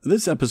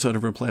This episode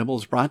of Replayable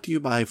is brought to you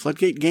by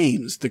Floodgate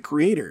Games, the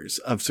creators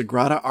of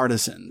Sagrada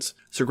Artisans.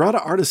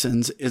 Sagrada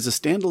Artisans is a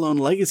standalone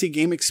legacy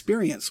game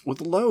experience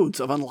with loads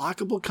of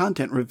unlockable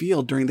content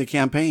revealed during the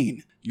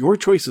campaign. Your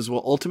choices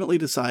will ultimately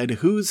decide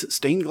whose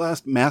stained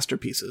glass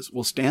masterpieces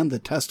will stand the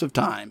test of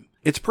time.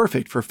 It's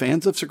perfect for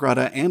fans of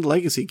Sagrada and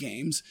legacy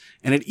games,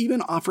 and it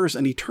even offers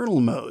an Eternal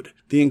mode.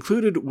 The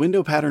included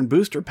window pattern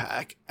booster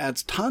pack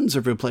adds tons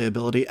of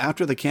replayability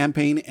after the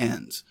campaign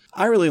ends.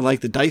 I really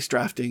like the dice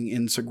drafting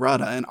in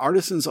Sagrada, and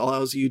Artisans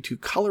allows you to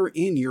color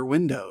in your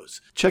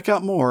windows. Check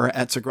out more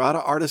at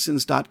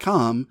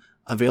sagradaartisans.com,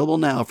 available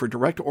now for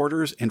direct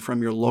orders and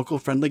from your local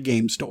friendly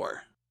game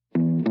store.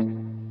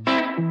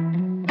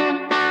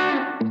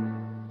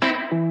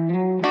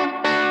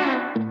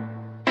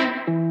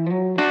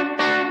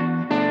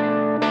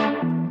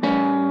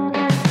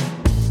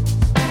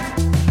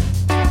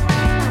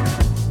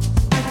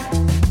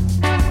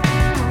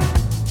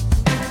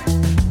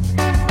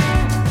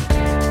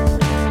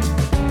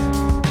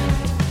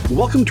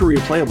 Welcome to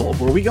Replayable,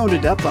 where we go into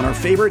depth on our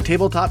favorite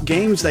tabletop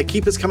games that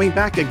keep us coming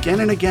back again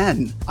and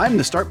again. I'm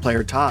the start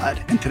player,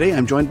 Todd, and today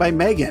I'm joined by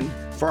Megan.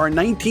 For our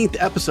 19th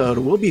episode,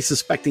 we'll be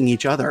suspecting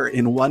each other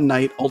in One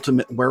Night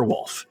Ultimate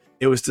Werewolf.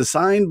 It was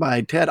designed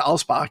by Ted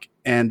Alspach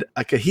and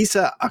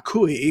Akihisa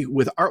Akui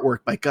with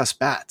artwork by Gus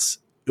Batts.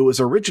 It was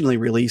originally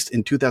released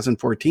in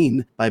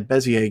 2014 by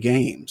Bezier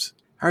Games.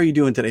 How are you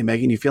doing today,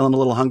 Megan? You feeling a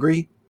little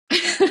hungry?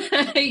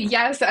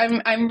 Yes,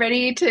 I'm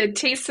ready to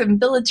taste some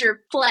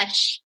villager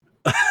flesh.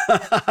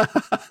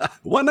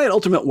 One Night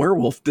Ultimate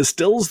Werewolf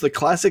distills the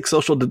classic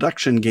social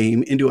deduction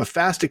game into a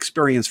fast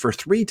experience for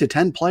 3 to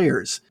 10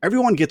 players.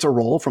 Everyone gets a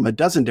role from a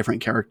dozen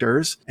different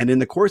characters, and in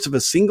the course of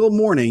a single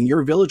morning,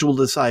 your village will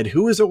decide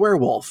who is a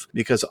werewolf,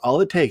 because all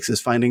it takes is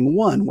finding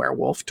one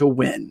werewolf to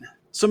win.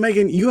 So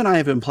Megan, you and I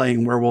have been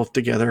playing Werewolf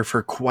together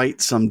for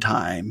quite some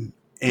time.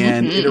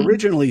 And it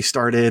originally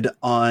started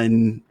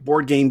on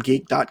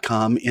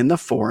BoardGameGeek.com in the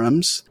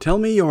forums. Tell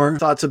me your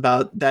thoughts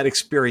about that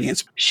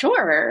experience.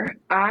 Sure.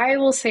 I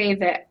will say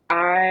that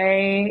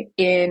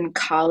in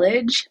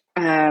college,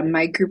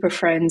 my group of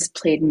friends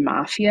played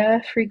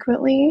Mafia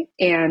frequently,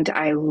 and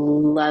I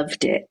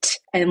loved it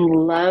and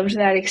loved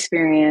that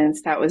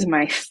experience. That was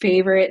my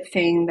favorite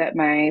thing that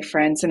my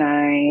friends and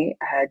I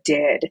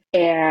did.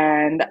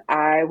 And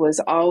I was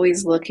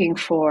always looking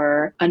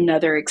for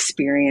another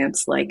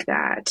experience like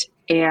that.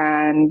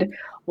 And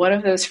one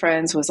of those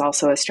friends was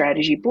also a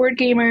strategy board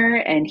gamer,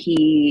 and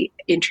he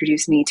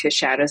introduced me to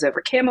Shadows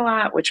over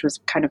Camelot, which was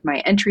kind of my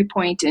entry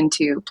point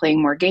into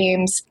playing more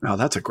games. Oh,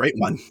 that's a great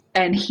one.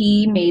 And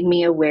he made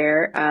me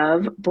aware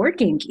of Board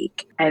Game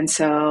Geek. And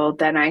so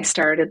then I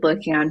started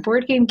looking on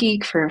Board Game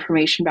Geek for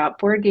information about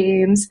board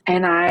games,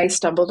 and I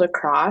stumbled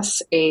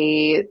across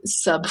a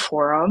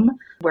sub-forum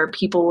where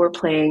people were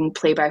playing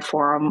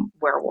play-by-forum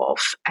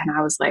Werewolf. And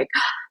I was like,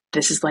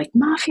 this is like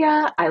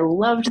Mafia. I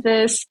loved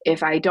this.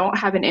 If I don't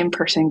have an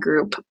in-person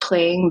group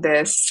playing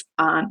this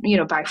on,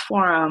 by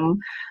forum,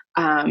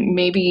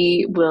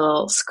 maybe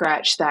we'll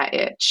scratch that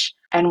itch.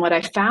 And what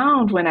I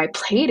found when I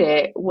played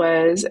it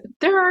was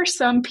there are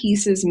some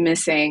pieces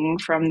missing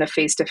from the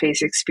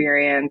face-to-face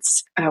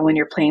experience when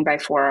you're playing by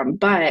forum,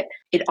 but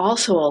it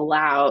also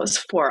allows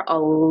for a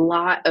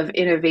lot of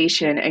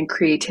innovation and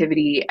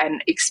creativity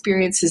and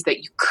experiences that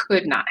you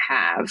could not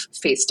have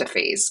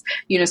face-to-face.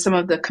 Some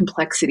of the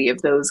complexity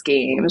of those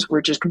games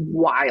were just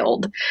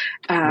wild.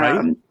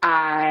 Right?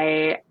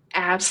 I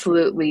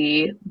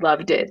absolutely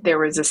loved it. There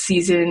was a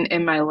season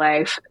in my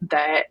life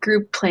that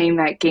group playing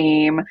that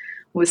game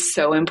was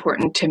so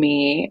important to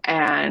me.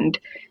 And,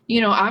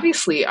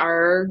 obviously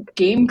our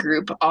game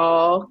group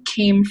all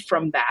came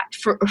from that.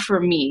 For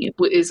me,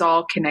 is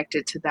all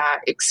connected to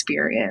that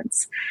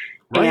experience.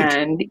 Right.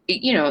 And,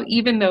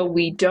 even though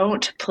we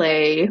don't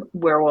play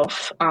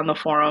Werewolf on the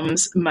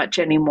forums much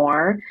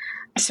anymore,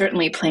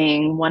 certainly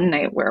playing One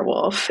Night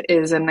Werewolf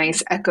is a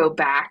nice echo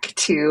back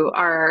to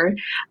our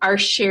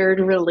shared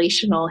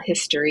relational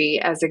history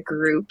as a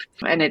group.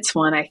 And it's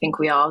one I think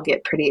we all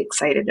get pretty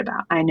excited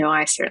about. I know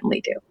I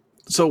certainly do.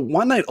 So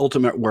One Night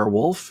Ultimate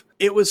Werewolf,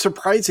 it was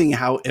surprising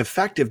how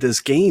effective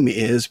this game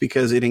is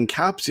because it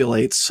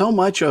encapsulates so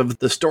much of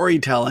the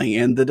storytelling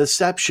and the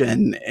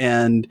deception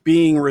and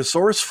being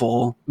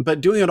resourceful,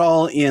 but doing it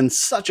all in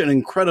such an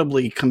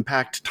incredibly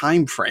compact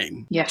time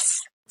frame.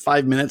 Yes.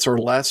 5 minutes or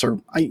less, or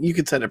you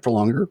could set it for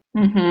longer.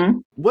 Mm-hmm.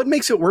 What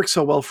makes it work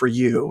so well for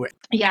you?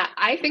 Yeah,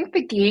 I think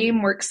the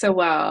game works so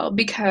well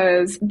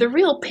because the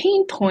real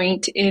pain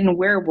point in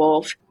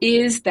Werewolf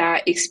is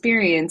that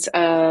experience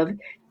of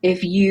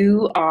if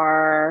you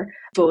are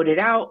voted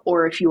out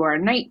or if you are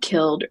night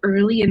killed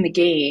early in the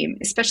game,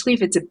 especially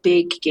if it's a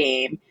big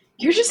game,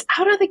 you're just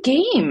out of the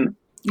game.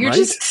 You're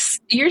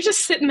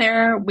just sitting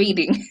there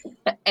waiting.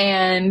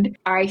 And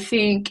I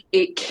think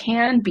it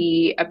can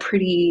be a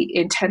pretty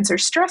intense or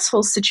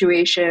stressful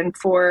situation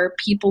for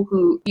people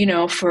who,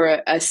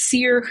 for a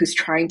seer who's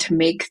trying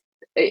to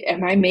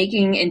am I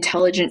making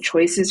intelligent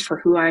choices for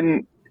who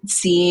I'm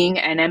seeing,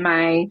 and am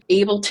I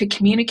able to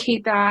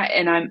communicate that,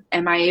 and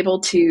am I able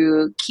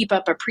to keep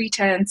up a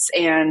pretense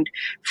and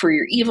for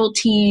your evil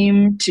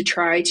team to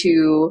try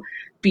to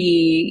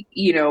be,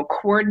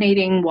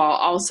 coordinating while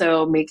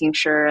also making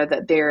sure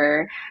that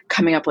they're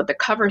coming up with a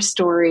cover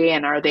story,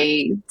 and are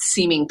they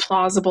seeming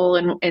plausible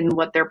in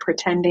what they're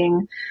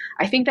pretending.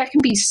 I think that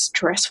can be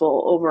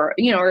stressful over,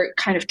 or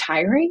kind of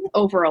tiring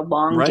over a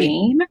long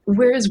game.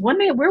 Whereas One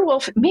Night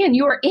Werewolf, man,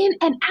 you are in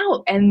and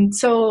out. And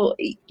so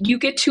you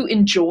get to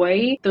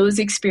enjoy those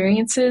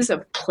experiences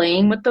of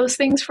playing with those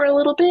things for a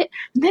little bit,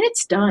 and then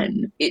it's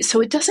done. So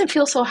it doesn't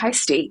feel so high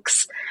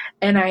stakes.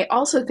 And I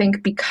also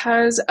think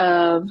because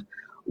of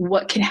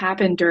what can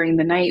happen during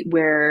the night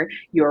where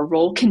your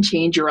role can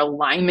change, your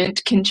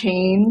alignment can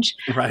change.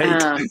 Right.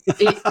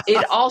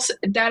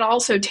 That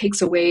also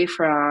takes away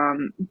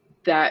from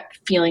that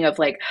feeling of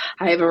like,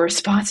 I have a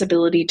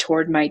responsibility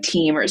toward my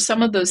team, or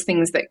some of those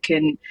things that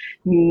can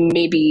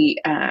maybe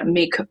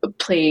make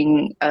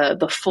playing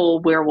the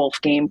full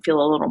werewolf game feel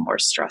a little more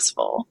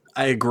stressful.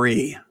 I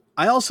agree.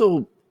 I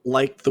also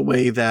like the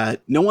way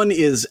that no one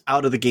is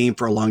out of the game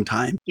for a long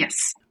time.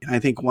 Yes. I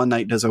think One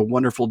Night does a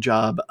wonderful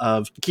job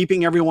of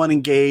keeping everyone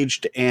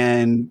engaged,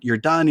 and you're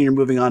done and you're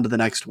moving on to the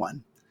next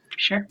one.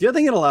 Sure. The other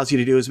thing it allows you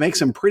to do is make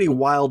some pretty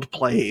wild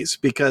plays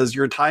because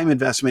your time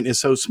investment is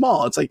so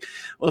small. It's like,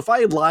 well, if I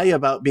lie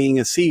about being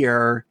a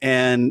seer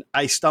and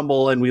I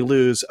stumble and we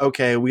lose,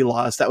 okay, we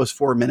lost. That was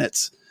 4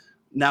 minutes.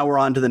 Now we're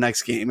on to the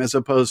next game, as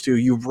opposed to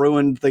you've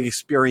ruined the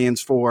experience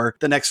for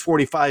the next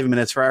 45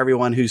 minutes for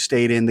everyone who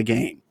stayed in the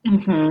game.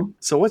 Mm-hmm.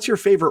 So what's your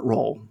favorite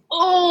role?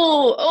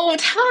 Oh,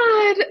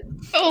 Todd.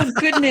 Oh,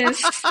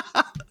 goodness.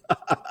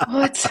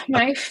 What's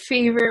my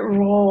favorite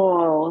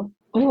role?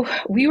 Oh,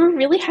 we were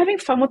really having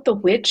fun with the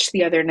witch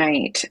the other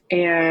night,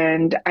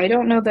 and I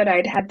don't know that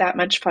I'd had that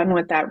much fun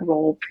with that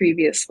role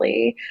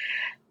previously.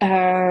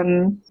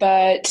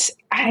 But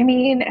I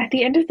mean, at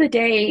the end of the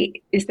day,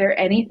 is there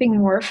anything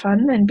more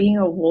fun than being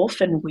a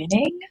wolf and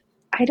winning?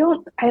 I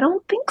don't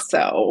think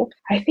so.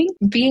 I think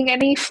being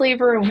any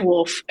flavor of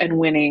wolf and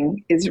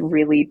winning is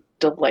really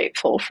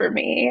delightful for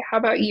me. How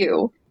about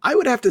you? I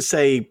would have to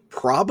say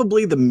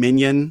probably the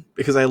minion,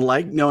 because I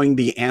like knowing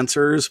the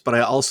answers, but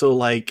I also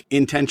like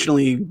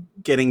intentionally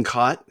getting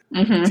caught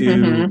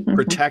to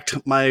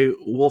protect my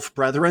wolf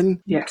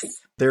brethren. Yes.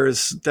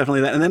 There's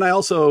definitely that. And then I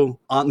also,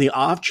 on the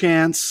off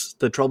chance,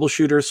 the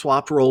troubleshooter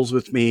swapped roles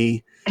with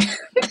me.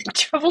 The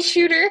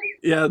troubleshooter?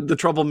 Yeah, the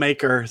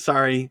troublemaker,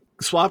 sorry.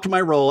 Swapped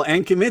my role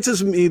and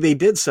convinces me they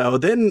did so.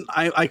 Then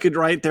I could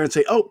write there and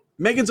say, oh,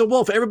 Megan's a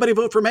wolf. Everybody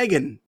vote for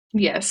Megan.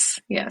 Yes,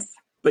 yes.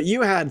 But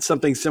you had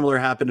something similar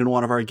happen in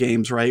one of our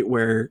games, right?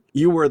 Where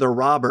you were the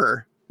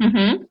robber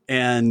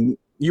and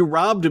you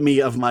robbed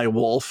me of my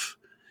wolf.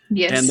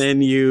 Yes. And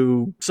then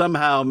you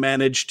somehow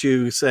managed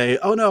to say,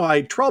 oh no,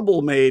 I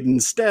trouble made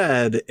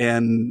instead.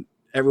 And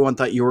everyone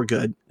thought you were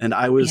good. And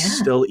I was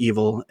still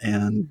evil.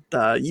 And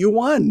you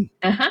won.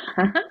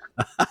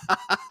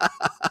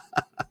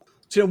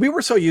 So, we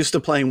were so used to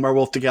playing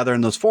Werewolf together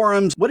in those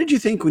forums. What did you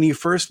think when you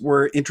first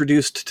were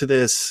introduced to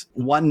this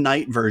One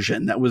Night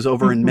version that was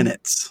over in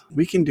minutes?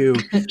 We can do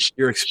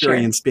your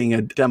experience being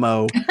a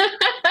demo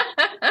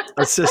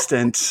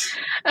assistant.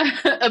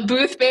 A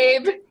booth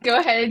babe. Go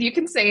ahead. You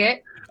can say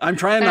it. I'm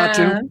trying not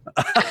to.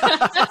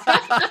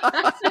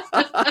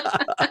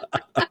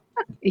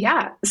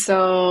 Yeah.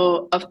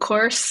 So, of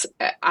course,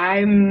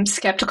 I'm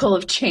skeptical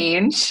of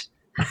change.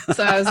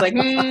 So I was like,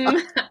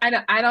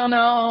 I don't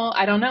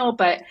know.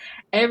 But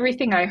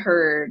everything I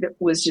heard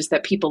was just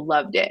that people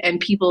loved it. And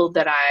people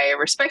that I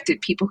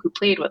respected, people who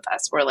played with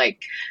us, were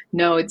like,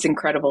 no, it's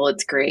incredible.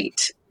 It's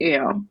great.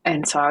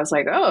 And so I was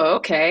like, oh,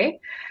 okay.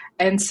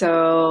 And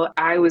so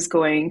I was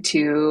going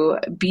to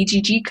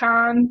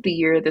BGG the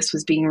year this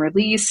was being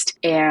released,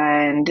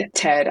 and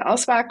Ted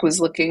Alsbach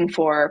was looking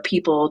for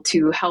people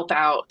to help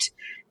out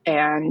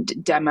and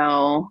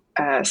demo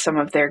some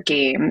of their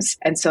games.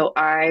 And so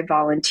I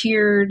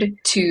volunteered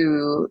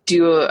to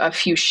do a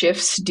few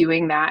shifts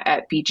doing that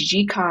at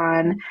BGG.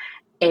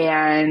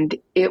 And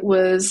it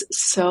was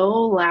so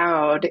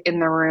loud in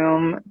the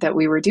room that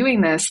we were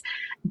doing this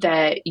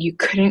that you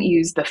couldn't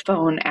use the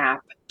phone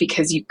app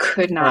because you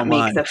could not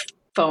make the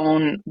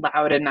phone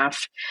loud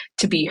enough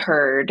to be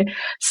heard.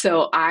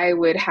 So I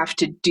would have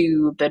to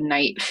do the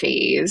night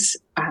phase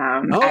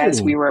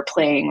as we were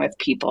playing with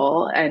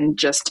people and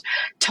just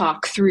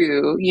talk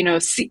through,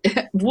 see,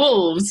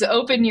 wolves,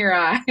 open your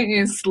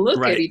eyes,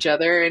 look at each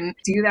other and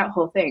do that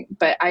whole thing.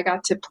 But I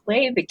got to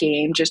play the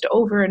game just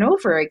over and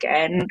over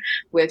again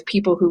with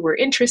people who were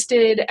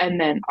interested. And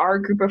then our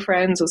group of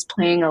friends was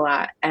playing a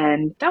lot.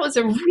 And that was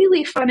a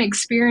really fun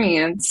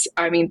experience.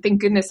 I mean,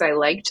 thank goodness I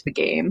liked the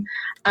game.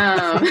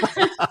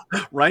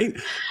 Right?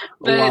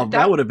 Well,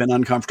 that would have been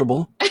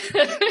uncomfortable.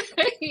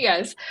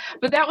 Yes.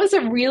 But that was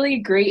a really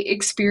great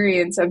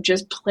experience of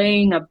just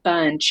playing a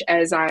bunch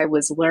as I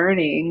was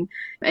learning,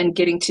 and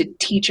getting to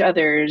teach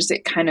others,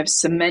 it kind of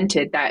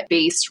cemented that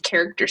base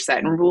character set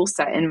and rule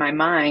set in my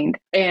mind.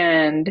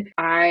 And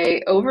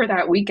I, over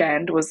that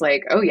weekend, was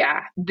like, oh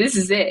yeah, this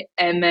is it.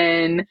 And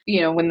then,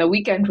 when the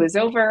weekend was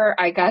over,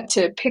 I got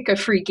to pick a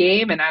free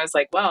game, and I was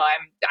like, well,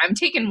 I'm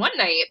taking One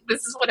Night. This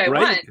is what I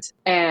want.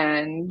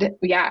 And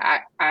yeah,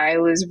 I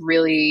was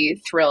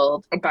really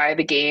thrilled by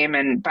the game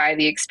and by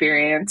the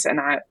experience. And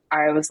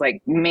I was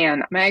like,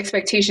 man, my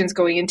expectations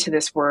going into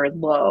this were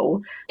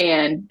low,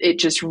 and it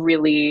just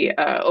really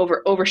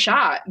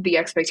overshot the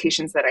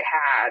expectations that I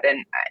had.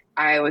 And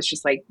I was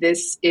just like,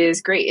 this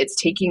is great. It's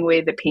taking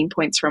away the pain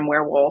points from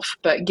Werewolf,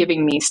 but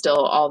giving me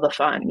still all the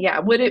fun. Yeah.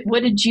 What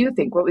did you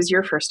think? What was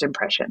your first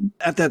impression?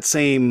 At that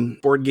same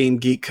Board Game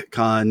Geek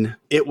Con,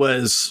 it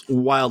was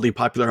wildly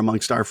popular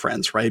amongst our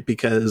friends, right?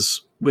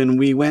 Because when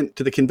we went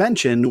to the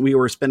convention, we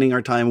were spending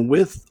our time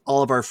with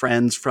all of our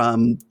friends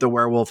from the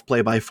Werewolf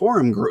Play by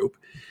Forum group.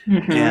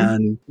 Mm-hmm.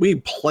 And we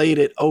played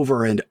it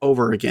over and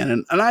over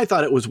again. And I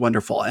thought it was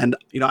wonderful. And,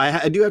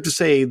 I do have to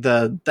say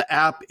the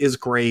app is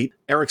great.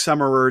 Eric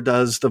Summerer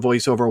does the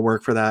voiceover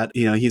work for that.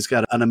 He's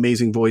got an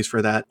amazing voice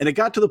for that. And it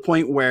got to the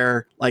point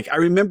where, I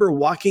remember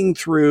walking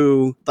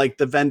through,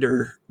 the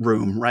vendor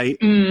room, right?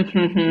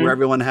 Mm-hmm. Where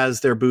everyone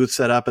has their booth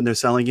set up and they're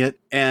selling it.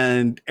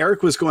 And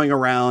Eric was going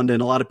around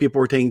and a lot of people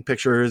were taking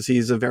pictures.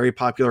 He's a very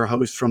popular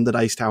host from the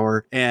Dice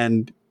Tower.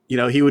 And,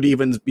 he would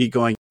even be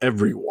going,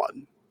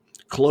 everyone,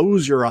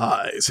 close your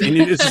eyes. And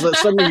it's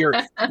just suddenly you're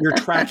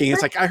tracking.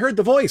 It's like, I heard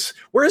the voice.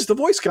 Where is the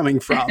voice coming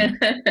from?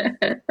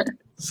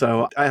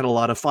 So I had a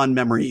lot of fond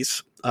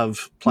memories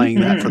of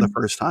playing that for the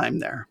first time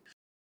there.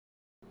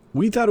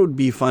 We thought it would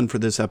be fun for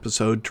this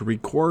episode to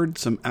record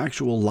some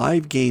actual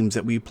live games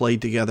that we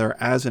played together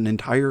as an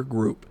entire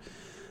group.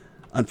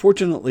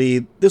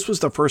 Unfortunately, this was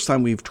the first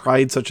time we've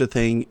tried such a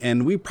thing,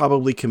 and we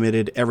probably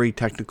committed every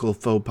technical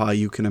faux pas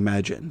you can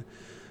imagine.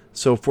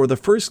 So for the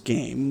first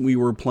game, we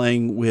were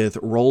playing with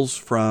rolls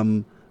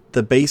from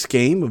the base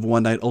game of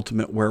One Night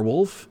Ultimate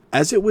Werewolf.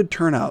 As it would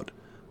turn out,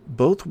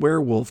 both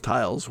werewolf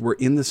tiles were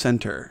in the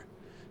center.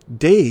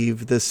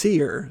 Dave, the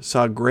seer,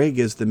 saw Greg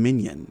as the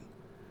minion.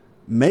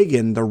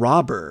 Megan, the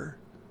robber,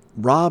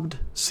 robbed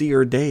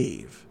seer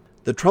Dave.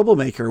 The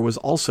troublemaker was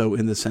also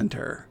in the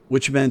center,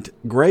 which meant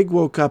Greg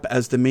woke up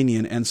as the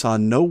minion and saw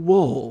no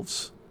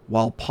wolves,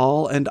 while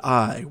Paul and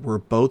I were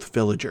both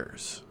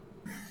villagers.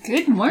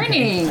 Good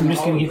morning. I'm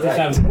just going to get this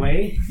out of the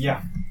way.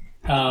 Yeah.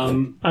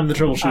 I'm the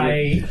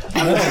troubleshooter.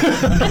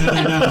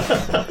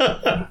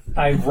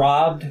 I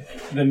robbed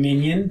the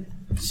minion,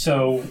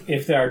 so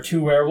if there are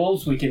two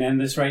werewolves, we can end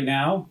this right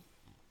now.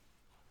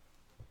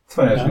 It's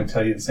funny, I was going to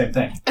tell you the same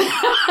thing.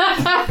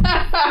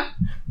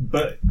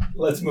 But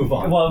let's move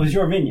on. Well, it was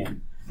your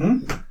minion.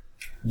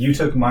 You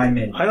took my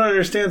minion. I don't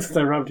understand since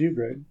I robbed you,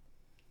 Greg.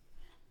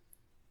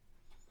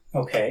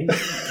 Okay.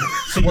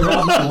 So you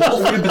robbed my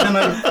wolf?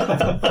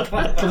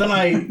 But then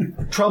I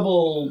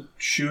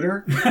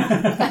troubleshooter.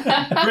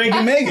 Greg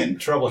and Megan.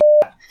 Trouble.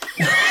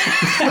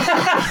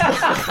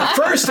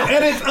 First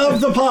edit of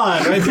the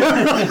pod. Right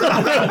there.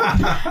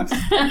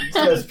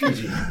 Says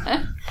PG.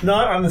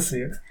 Not on the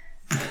seer.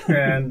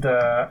 And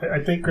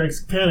I think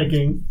Greg's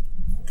panicking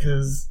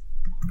because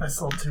I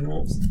saw two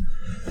wolves.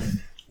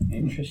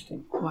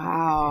 Interesting.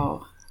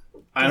 Wow.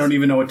 I don't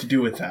even know what to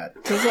do with that.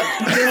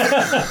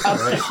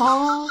 A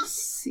Paul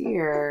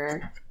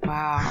Sear.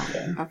 Wow.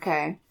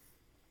 Okay.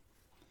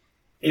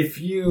 Who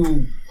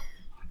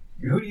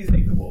do you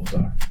think the wolves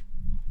are?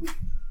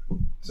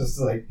 Just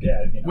like,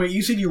 yeah. Wait,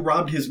 you said you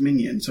robbed his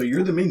minion, so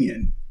you're the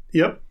minion.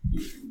 Yep.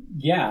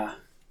 Yeah.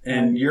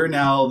 And you're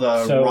now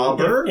the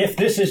robber? If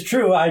this is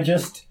true, I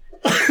just...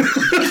 now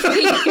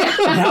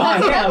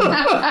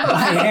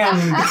I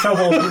am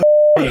trouble.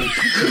 I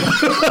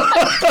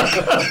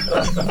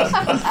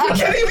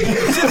can't even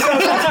use this on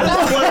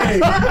play.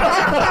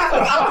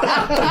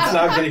 It's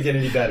not going to get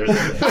any better than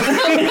that.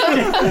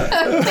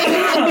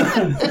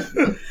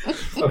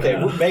 Okay,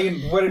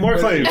 Megan, More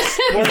claims.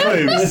 More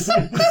claims.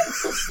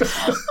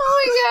 Oh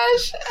my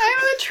gosh,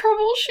 I'm a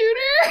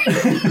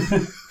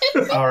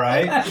troubleshooter. All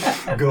right,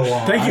 go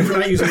on. Thank you for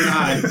not using an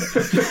eye.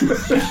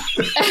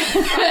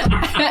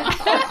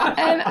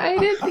 And I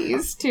did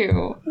these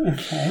two.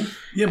 Okay.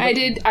 Yeah, I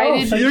did.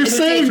 So you're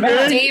saved,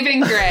 Greg. Dave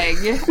and Greg.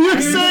 You're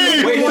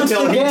saved. Wait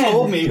until he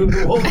told me who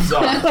the wolves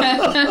are.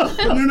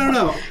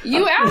 No.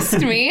 You asked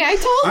me. I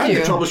told I'm you.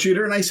 the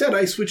troubleshooter, and I said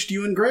I switched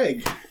you and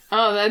Greg.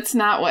 Oh, that's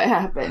not what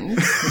happened.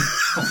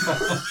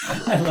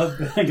 I love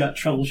that I got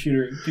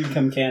troubleshooter to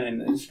become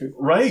canon in this group.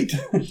 Right.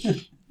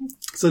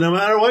 So no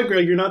matter what,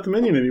 Greg, you're not the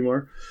minion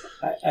anymore.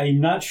 I'm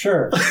not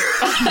sure.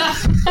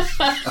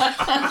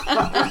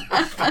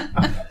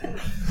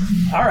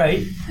 All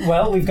right.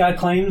 Well, we've got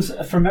claims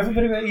from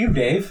everybody but you,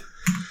 Dave.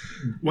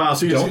 Wow,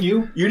 so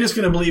you're just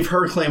going to believe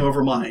her claim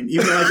over mine,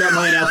 even though I got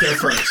mine out there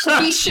first.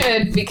 He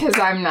should, because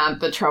I'm not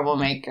the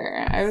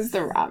troublemaker. I was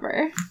the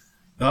robber.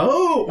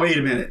 Oh, wait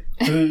a minute.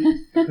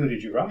 Who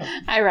did you rob?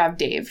 I robbed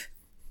Dave.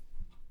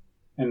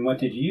 And what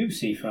did you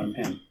see from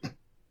him?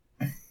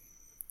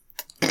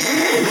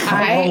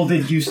 What role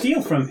did you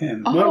steal from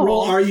him? What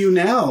role are you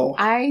now?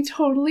 I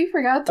totally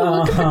forgot to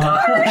look at the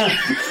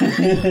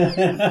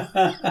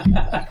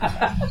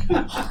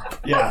card.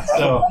 Yeah,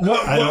 so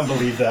I don't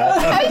believe that.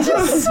 I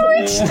just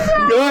switched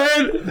them. Go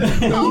ahead.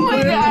 Oh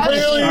my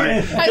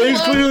gosh.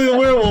 Dave's clearly the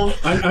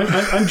werewolf.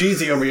 I'm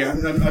Jeezy over here. I'm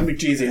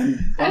McJeezy.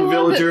 I I'm a love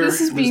villager. that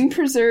this is being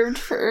preserved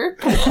for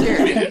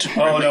posterity.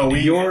 Oh no,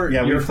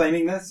 You're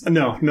claiming this?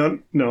 No,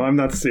 I'm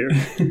not the seer.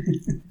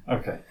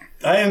 Okay.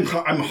 I'm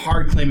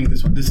hard claiming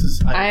this one. This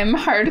is I'm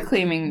hard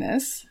claiming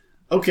this.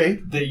 okay.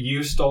 That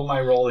you stole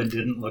my role and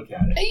didn't look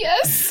at it.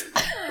 Yes.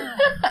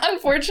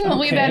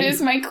 Unfortunately, that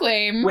is my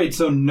claim. Wait,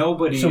 so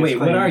nobody is what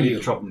claiming are you you?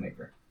 the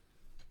troublemaker?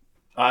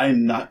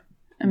 I'm not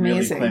really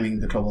Amazing. claiming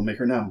the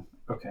troublemaker. No.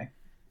 Okay.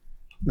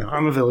 No,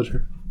 I'm a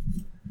villager.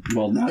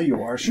 Well, now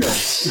you are sure.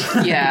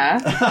 Yeah.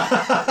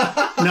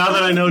 Now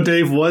that I know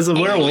Dave was a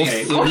werewolf,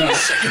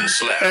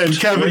 Seconds left. and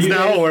Kevin's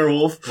now a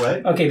werewolf.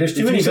 What? Okay, there's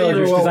too If many you say you're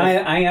villagers because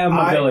werewolf- I am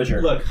a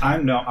villager. Look,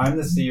 I'm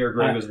the seer,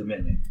 Greg was the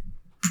minion.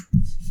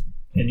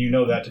 And you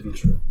know that to be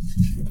true.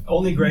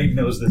 Only Greg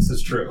knows this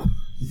is true.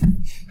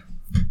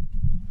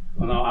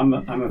 Well, no,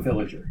 I'm a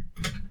villager,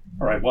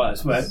 or I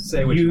was. But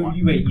Say what you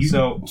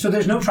want. So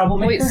there's no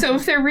troublemaker. Wait, so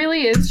if there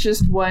really is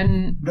just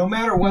one No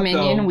matter what,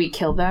 minion, though, we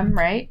kill them,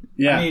 right?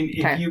 Yeah, I mean,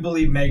 if Okay. you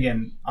believe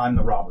Megan, I'm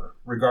the robber,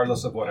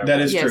 regardless of whatever.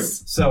 that is Yes. true.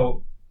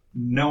 So,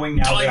 knowing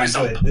now that Time I'm is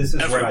up, good, this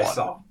is what I everyone.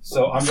 saw.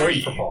 So I'm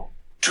voting for Paul.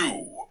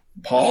 2,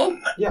 Paul?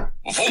 1. Yeah.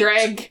 Vote.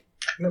 Greg.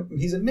 No,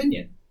 he's a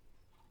minion.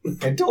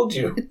 I told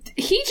you.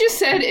 He just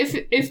said if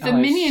the Oh,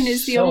 minion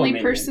is the so a only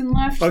minion. person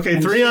left.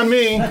 Okay, 3 on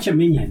me. Such a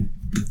minion.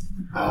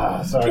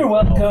 Sorry. You're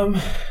welcome.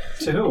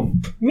 To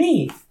whom?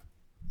 Me.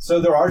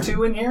 So there are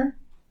 2 in here?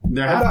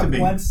 There I have to thought be.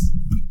 once.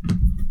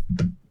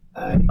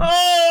 Oh,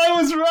 I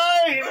was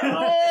right.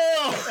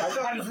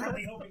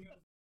 Oh.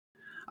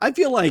 I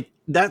feel like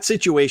that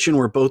situation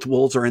where both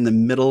wolves are in the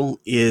middle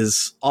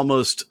is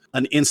almost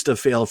an insta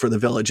fail for the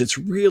village. It's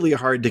really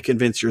hard to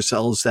convince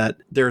yourselves that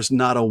there's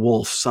not a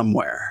wolf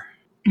somewhere.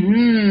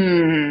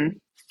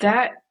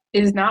 That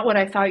is not what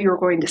I thought you were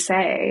going to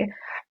say.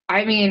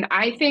 I mean,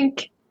 I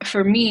think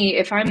for me,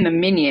 if I'm the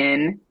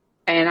minion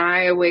and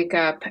I wake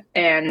up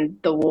and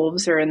the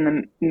wolves are in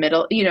the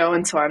middle,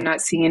 and so I'm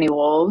not seeing any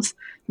wolves,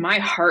 my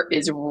heart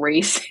is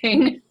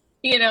racing,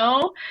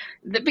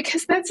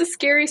 because that's a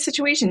scary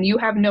situation. You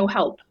have no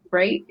help,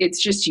 right?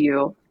 It's just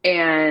you.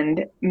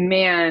 And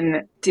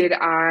man, did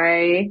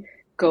I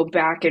go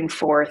back and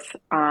forth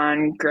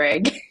on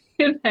Greg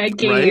in that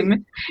game. Right.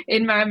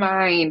 In my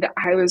mind,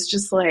 I was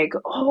just like,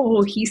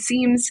 oh, he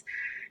seems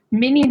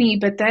minion-y,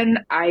 but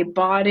then I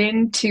bought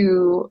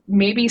into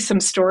maybe some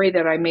story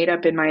that I made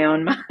up in my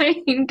own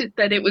mind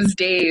that it was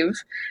Dave.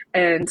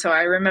 And so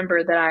I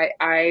remember that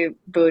I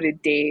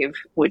voted Dave,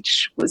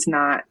 which was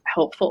not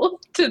helpful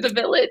to the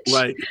village.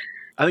 Right.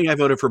 I think I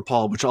voted for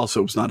Paul, which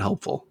also was not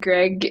helpful.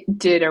 Greg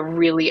did a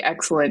really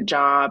excellent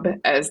job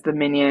as the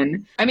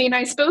minion. I mean,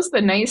 I suppose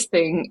the nice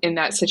thing in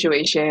that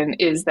situation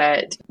is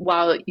that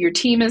while your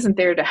team isn't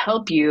there to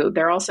help you,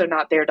 they're also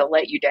not there to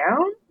let you down.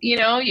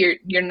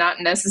 You're not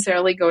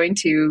necessarily going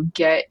to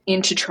get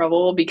into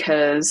trouble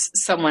because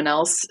someone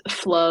else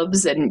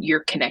flubs and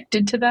you're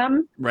connected to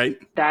them. Right.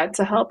 That's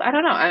a help. I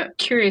don't know. I'm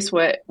curious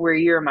where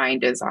your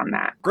mind is on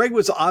that. Greg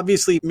was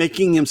obviously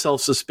making himself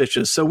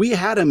suspicious, so we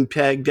had him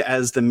pegged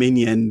as the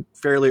minion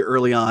fairly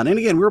early on. And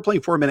again, we were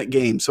playing 4-minute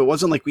games, so it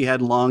wasn't like we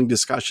had long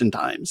discussion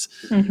times.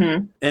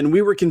 Mm-hmm. And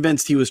we were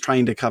convinced he was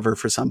trying to cover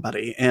for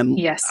somebody. And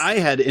Yes. I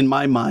had, in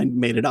my mind,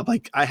 made it up.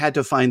 Like, I had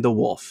to find the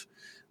wolf.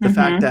 The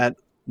fact that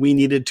we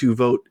needed to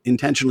vote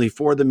intentionally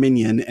for the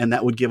minion, and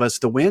that would give us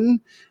the win,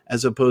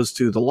 as opposed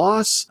to the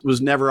loss, was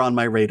never on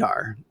my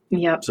radar.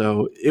 Yep.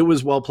 So it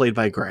was well played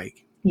by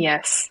Greg.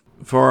 Yes.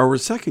 For our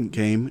second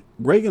game,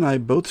 Greg and I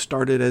both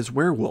started as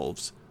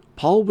werewolves.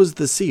 Paul was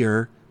the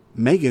seer,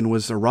 Megan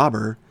was the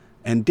robber,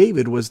 and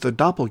David was the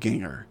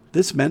doppelganger.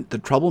 This meant the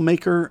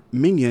troublemaker,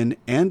 minion,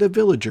 and a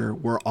villager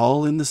were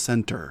all in the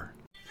center.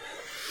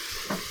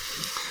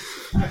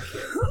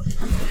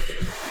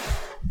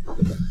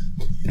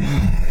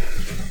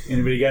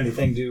 Anybody got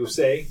anything to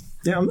say?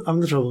 Yeah, I'm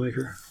the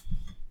troublemaker.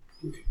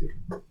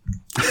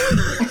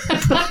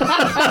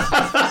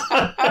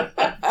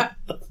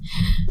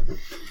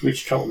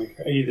 Which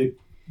troublemaker? Are you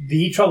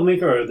the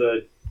troublemaker or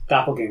the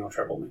doppelganger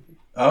troublemaker?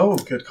 Oh,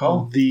 good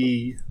call.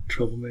 The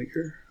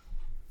troublemaker.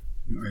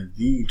 You are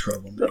the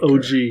troublemaker.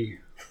 The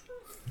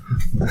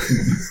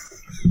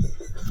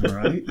OG. All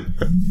right.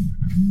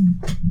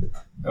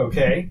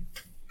 Okay.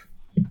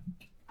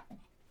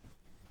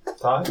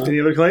 Todd? Any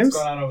other claims?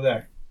 What's going on over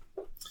there?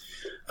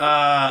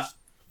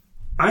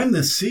 I'm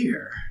the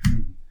seer,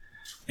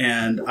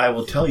 and I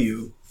will tell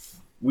you,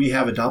 we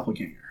have a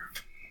doppelganger.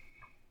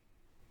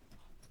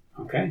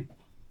 Okay.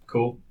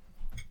 Cool.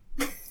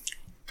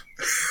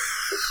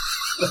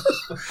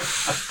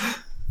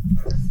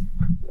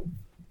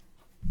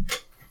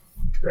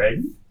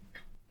 Greg?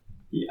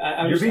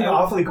 Yeah, You're being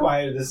awfully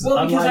quiet. This is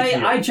Well, because unlike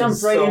you. I This jumped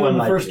is right so in on the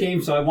unlike first you.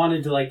 game, so I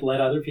wanted to let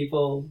other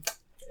people,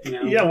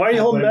 Yeah, why are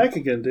you holding back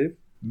again, Dave?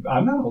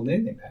 I'm not holding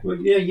anything back. Well,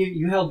 yeah,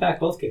 you held back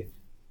both games.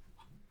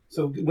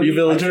 So what You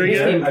villager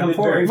again? I've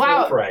been very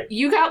Wow, forthright.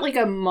 you got like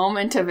a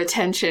moment of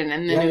attention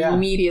and then Yeah.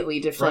 immediately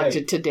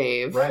deflected to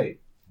Dave. Right.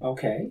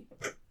 Okay.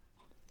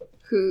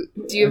 Who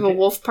do you have a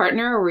wolf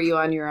partner, or were you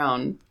on your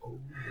own?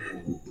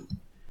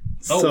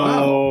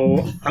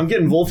 So I'm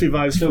getting Wolfie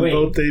vibes from wait.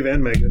 both Dave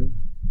and Megan.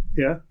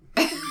 Yeah.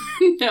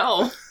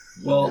 No.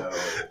 Well,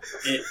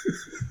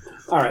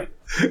 All right.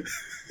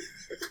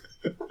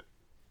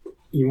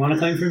 You want to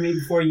claim for me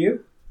before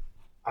you?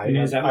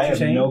 Is that what I you're have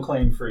saying? no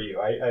claim for you.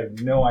 I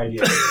have no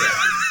idea.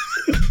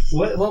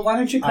 Well, why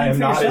don't you claim I am for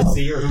not yourself? a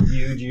seer who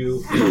viewed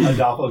you, a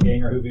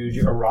doppelganger who viewed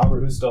you, a robber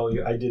who stole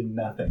you. I did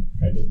nothing.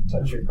 I didn't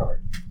touch your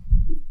card.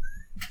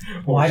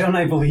 Why don't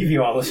I believe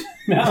you all this?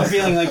 Now I'm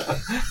feeling like...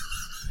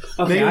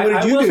 Okay, Megan, what did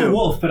I you was do? a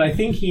wolf, but I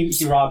think he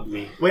robbed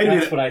me. wait a That's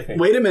minute. what I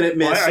think. Wait a minute,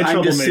 miss. Well, I I'm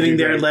trouble just made sitting you,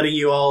 there Greg. letting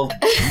you all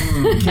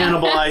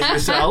cannibalize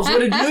yourselves. What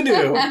did you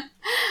do?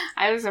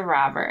 I was a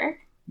robber,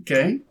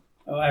 Okay.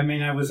 Oh, I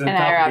mean, I was a and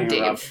I robbed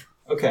doppelganger Dave.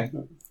 Okay.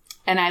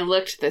 And I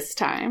looked this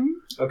time.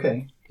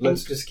 Okay.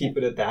 Let's just keep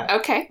it at that.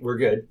 Okay. We're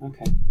good.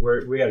 Okay.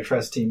 We got a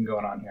trust team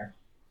going on here.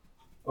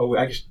 Oh,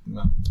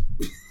 no.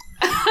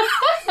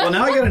 Well,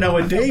 now I got to know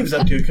what Dave's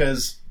up to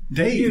because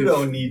Dave You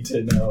don't need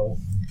to know.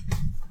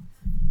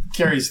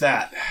 carries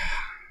that.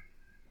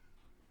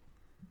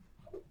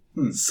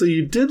 So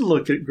you did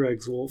look at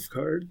Greg's wolf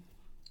card.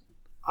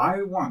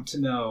 I want to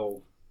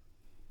know,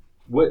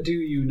 what do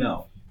you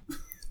know?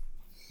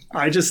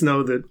 I just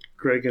know that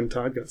Greg and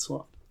Todd got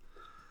swapped.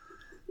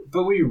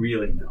 But we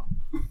really know.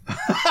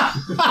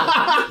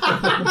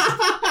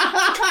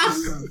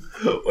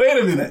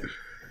 Wait a minute.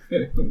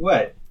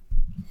 What?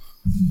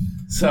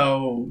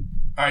 So,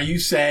 are you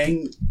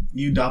saying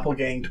you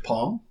doppelganged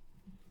Paul?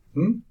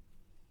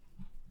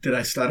 Did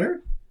I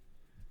stutter?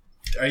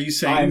 Are you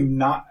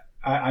saying...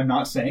 I'm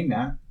not saying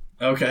that.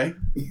 Okay.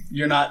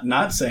 You're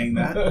not saying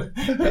that.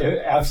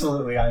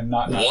 Absolutely, I'm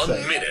not 1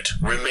 saying minute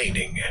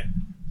remaining.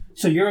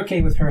 So you're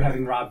okay with her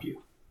having robbed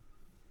you?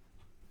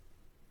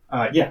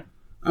 that. Yeah.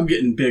 I'm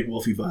getting big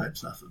Wolfie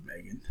vibes off of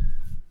Megan.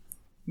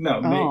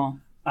 No, Oh.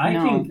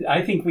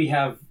 I think we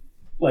have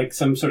like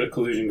some sort of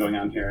collusion going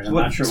on here, and I'm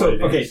not sure what it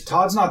is. Okay,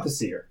 Todd's not the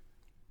seer.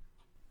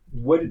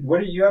 What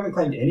are you haven't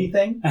claimed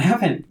anything? I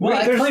haven't. Well,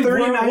 I There's claimed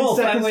 39 werewolf.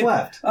 seconds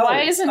left.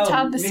 Why isn't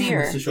Todd the maybe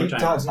seer? it's a short time.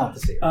 Todd's not the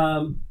seer.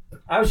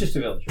 I was just a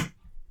villager.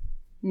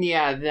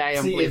 Yeah, I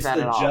don't believe it's that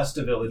the at all. just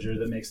a villager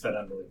that makes that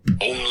unbelievable.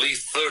 Only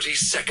 30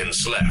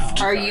 seconds left.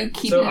 Are you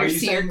keeping So are your you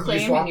saying seer you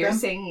claim swapped and you're them?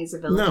 saying he's a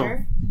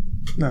villager?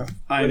 No,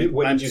 I'm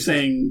you say?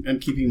 saying I'm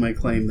keeping my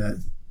claim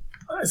that...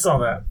 I saw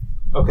that.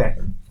 Okay.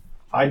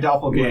 I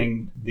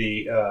doppelgang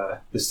the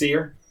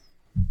seer,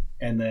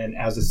 and then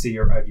as a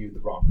seer, I view the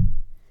robber.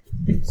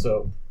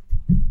 So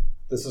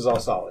this is all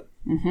solid.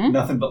 Mm-hmm.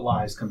 Nothing but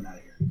lies coming out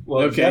of here.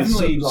 Well, Okay,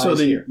 definitely lies so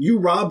then here. you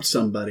robbed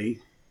somebody.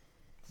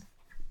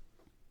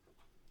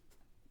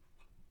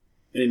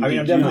 And I mean,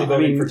 I'm you- definitely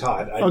voting for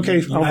Todd.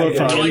 Okay, I'll vote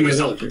Todd. Time is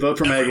up. Vote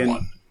for Megan.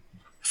 Everyone.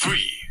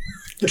 3,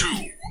 2,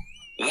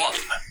 1.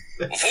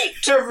 Vote.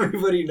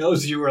 Everybody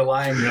knows you were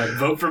lying. You're like,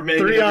 vote for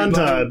Megan. 3 on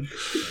everybody. Todd.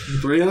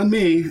 3 on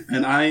me,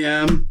 and I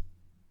am...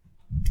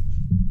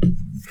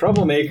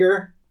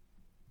 Troublemaker.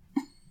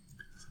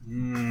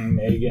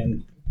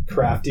 Megan.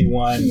 Crafty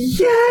one.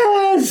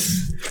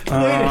 Yes!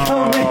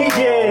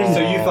 Megan! So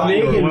you thought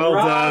Megan you were... Well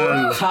robbed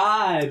done.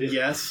 Todd.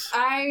 Yes.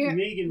 I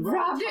Megan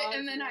robbed it Todd.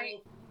 and then I...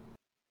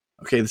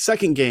 Okay, the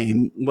second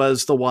game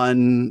was the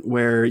one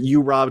where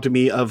you robbed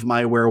me of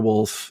my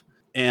werewolf,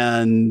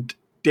 and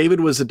David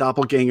was a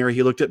doppelganger.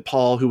 He looked at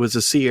Paul, who was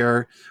a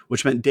seer,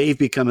 which meant Dave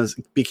became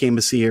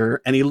a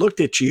seer, and he looked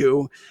at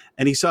you,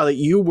 and he saw that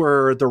you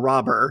were the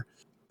robber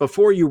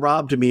before you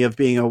robbed me of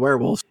being a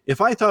werewolf.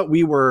 If I thought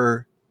we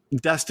were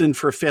destined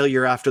for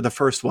failure after the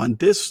first one,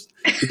 this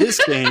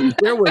game,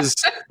 there was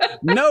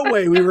no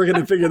way we were going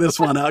to figure this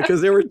one out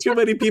because there were too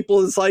many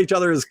people that saw each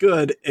other as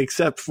good,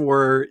 except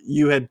for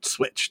you had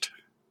switched.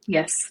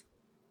 Yes.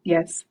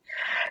 Yes.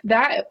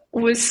 That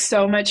was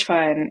so much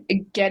fun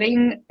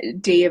getting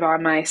Dave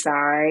on my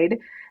side.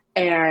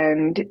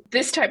 And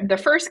this time, the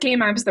first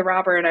game, I was the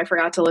robber and I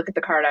forgot to look at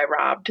the card I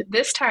robbed.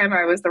 This time,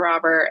 I was the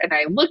robber and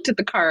I looked at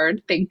the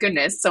card, thank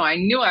goodness. So I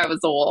knew I was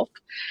a wolf.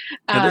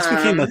 And this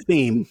became a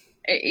theme.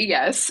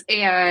 Yes.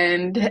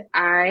 And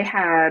I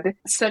had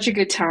such a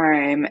good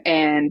time.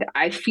 And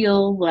I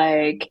feel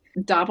like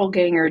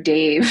Doppelganger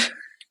Dave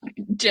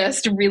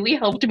just really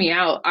helped me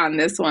out on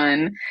this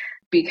one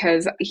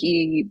because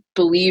he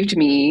believed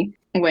me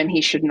when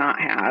he should not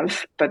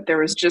have. But there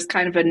was just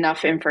kind of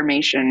enough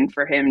information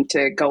for him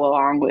to go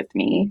along with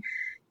me.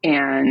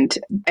 And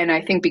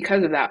I think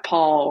because of that,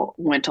 Paul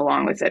went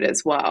along with it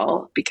as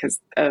well because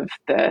of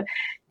the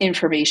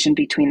information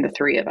between the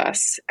three of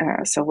us.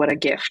 So what a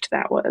gift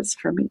that was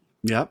for me.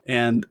 Yep.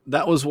 And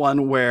that was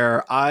one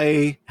where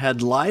I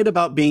had lied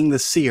about being the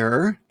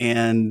seer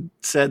and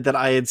said that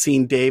I had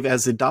seen Dave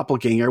as a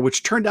doppelganger,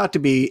 which turned out to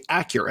be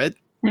accurate.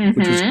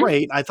 which was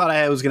great. I thought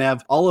I was going to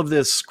have all of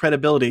this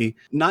credibility,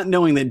 not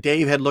knowing that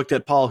Dave had looked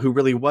at Paul, who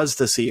really was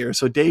the seer.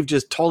 So Dave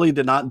just totally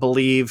did not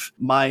believe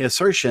my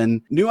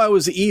assertion, knew I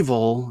was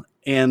evil,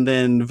 and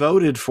then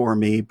voted for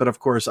me. But of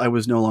course, I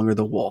was no longer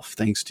the wolf,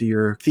 thanks to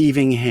your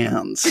thieving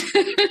hands.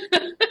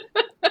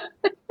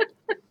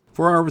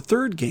 For our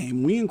third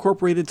game, we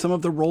incorporated some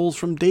of the roles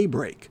from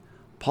Daybreak.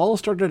 Paul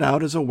started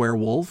out as a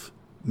werewolf,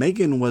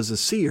 Megan was a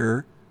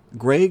seer,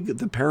 Greg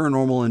the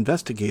paranormal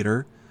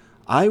investigator,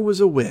 I was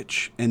a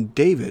witch, and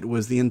David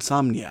was the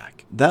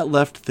insomniac. That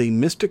left the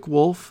mystic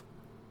wolf,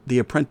 the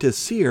apprentice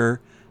seer,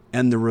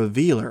 and the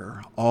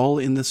revealer all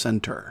in the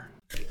center.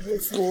 It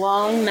was a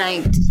long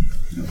night.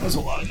 It was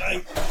a long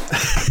night.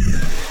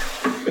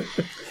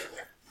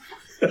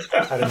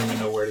 I don't even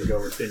know where to go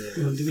with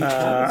Finian.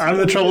 I'm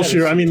the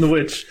troubleshooter. I mean the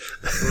witch.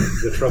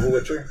 The Trouble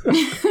Witcher?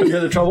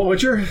 You're the Trouble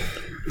Witcher?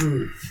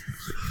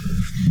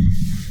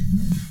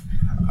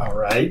 All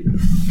right.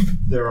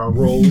 There are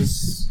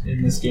roles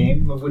in this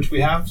game of which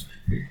we have.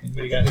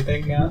 Anybody got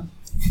anything? I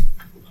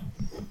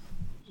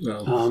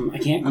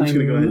can't I'm just claim.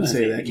 gonna go ahead and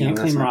say that. I can't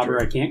That's claim not robber.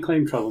 true. I can't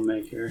claim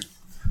troublemaker.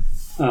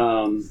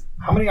 How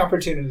many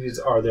opportunities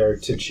are there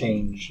to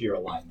change your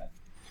alignment?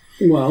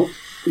 Well,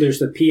 there's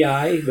the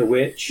PI, the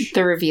witch.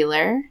 The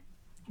revealer?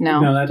 No.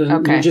 No, that doesn't.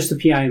 Okay. No, just the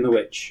PI and the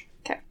witch.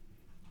 Okay.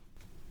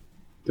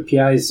 The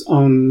PI's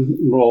own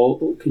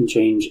role can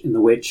change, and the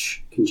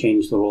witch can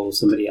change the role of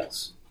somebody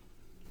else.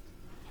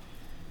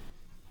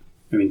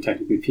 I mean,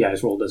 technically,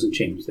 PI's role doesn't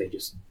change. They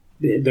just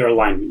their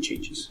alignment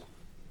changes.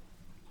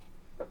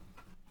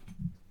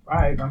 All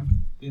right,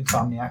 I'm the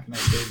insomniac, and I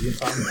stay the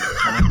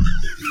insomniac.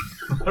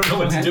 I don't know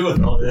what to do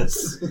with all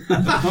this.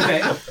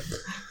 Okay.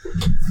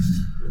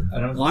 I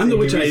don't. Well, I'm the see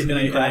witch, any and reason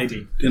to be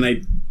crafty.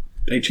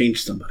 I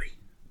changed somebody.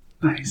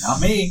 Nice. Not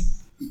me.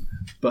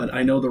 But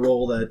I know the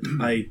role that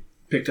I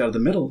picked out of the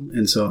middle,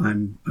 and so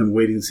I'm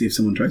waiting to see if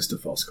someone tries to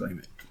false claim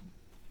it.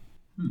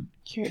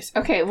 Curious.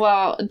 Okay,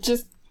 well,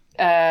 just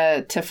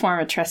to form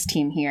a trust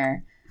team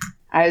here,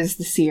 I was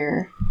the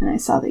seer, and I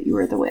saw that you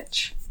were the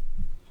witch.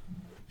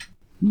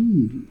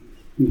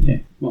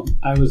 Okay. Well,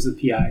 I was the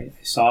PI. I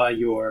saw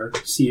your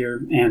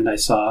seer, and I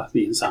saw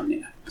the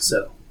insomniac.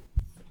 So.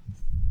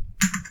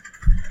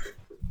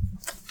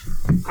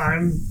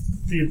 I'm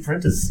the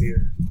apprentice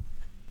seer,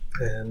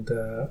 and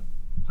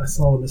I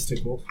saw the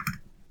mystic wolf.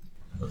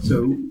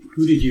 So,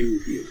 who did you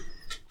review?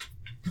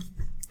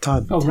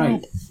 Todd. Oh,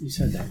 right. You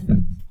said that.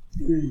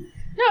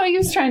 No, he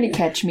was trying to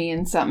catch me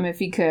in something if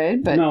he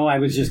could, but... No, I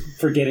was just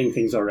forgetting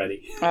things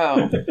already.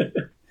 Oh.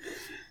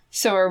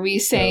 So are we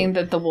saying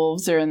that the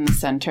wolves are in the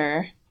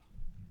center?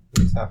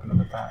 What's happening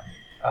with that?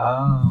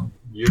 Oh,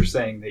 you're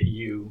saying that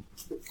you...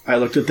 I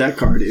looked at that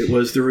card. It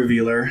was the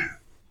revealer,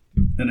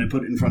 and I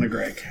put it in front of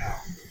Greg.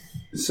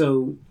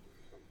 So,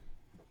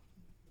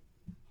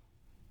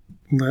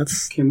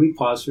 Let's. can we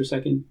pause for a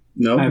second?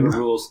 No, I have a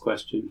rules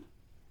question.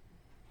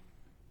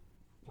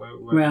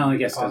 What Well, I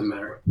guess it doesn't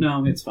matter.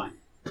 No, it's fine.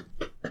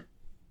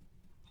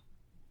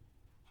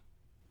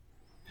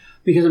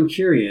 Because I'm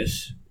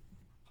curious.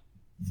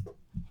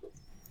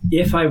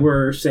 If I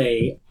were,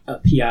 say, a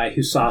PI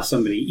who saw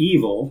somebody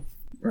evil,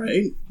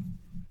 right?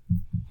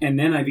 and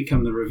then I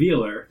become the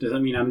revealer, does that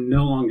mean I'm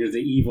no longer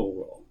the evil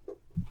role?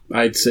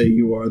 I'd say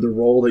you are the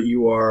role that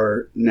you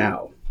are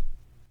now.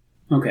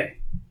 Okay.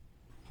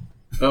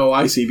 Oh,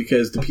 I see,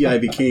 because the PI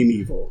became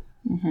evil.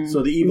 Mm-hmm.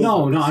 So the evil...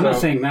 No, I'm not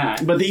saying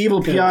that. But the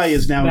evil PI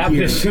is now that would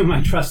here, assume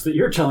I trust that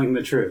you're telling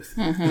the truth.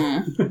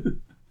 Mm-hmm.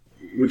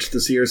 which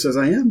the seer says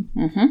I am.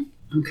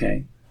 Mm-hmm.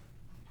 Okay.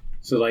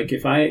 So, like,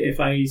 if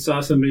I saw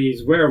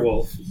somebody's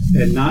werewolf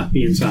and not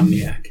the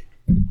insomniac,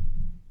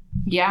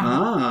 Yeah.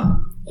 Ah.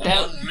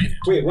 That, 1 minute.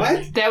 Wait,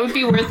 what? that would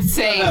be worth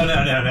saying. No.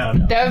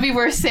 That would be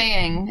worth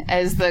saying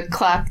as the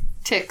clock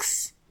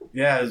ticks.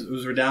 Yeah, it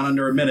was we're down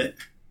under a minute.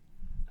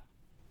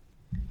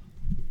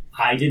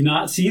 I did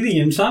not see the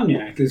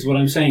insomniac, is what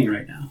I'm saying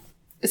right now.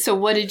 So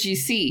what did you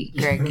see,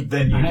 Greg?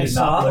 Then you I did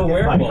saw not a look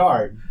at my werewolf.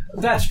 card.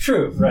 That's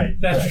true. Right.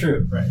 That's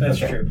true. Right. That's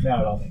Okay. true.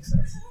 Now it all makes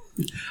sense.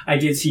 I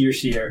did see your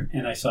seer,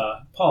 and I saw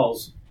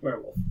Paul's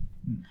werewolf.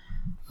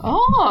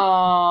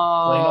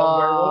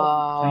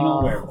 Oh. Plain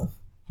old werewolf.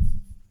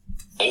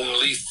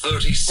 Only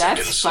 30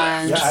 seconds That's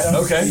fun. left. Yeah,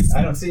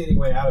 I don't see any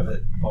way out of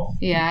it, Paul.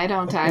 Yeah, I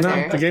don't No,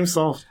 either. the game's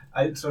solved.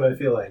 That's what I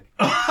feel like.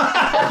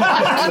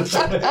 It's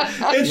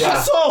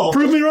just solved.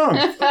 Prove me wrong.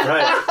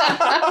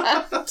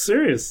 Right.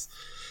 Serious.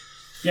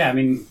 Yeah, I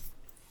mean,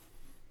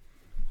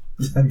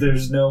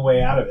 There's no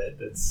way out of it.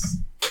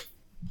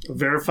 A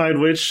verified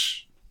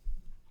witch.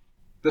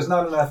 There's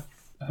not enough.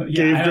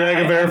 Gave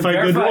Greg a verified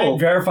good roll.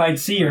 Verified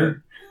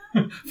seer.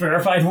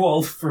 Verified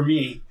wolf for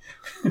me.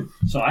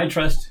 So I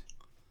trust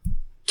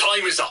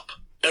Time is up,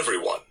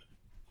 everyone.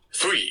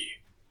 3,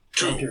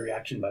 2, your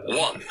reaction, by the way.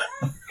 1.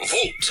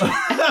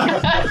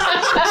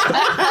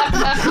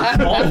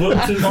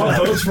 Vote. All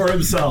votes for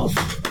himself.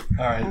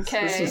 All right.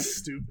 Okay. This is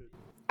stupid.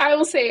 I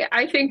will say,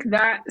 I think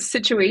that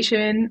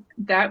situation,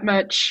 that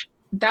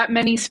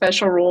many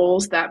special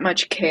roles, that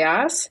much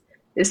chaos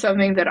is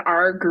something that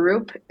our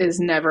group is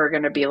never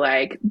going to be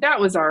like, that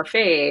was our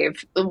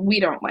fave. We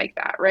don't like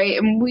that, right?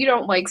 And we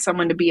don't like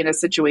someone to be in a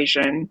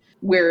situation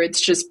where it's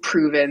just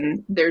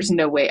proven there's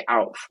no way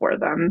out for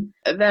them.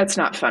 That's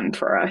not fun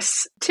for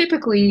us.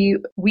 Typically,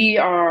 we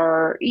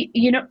are,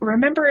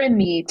 remember in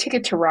the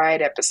Ticket to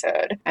Ride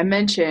episode, I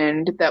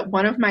mentioned that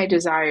one of my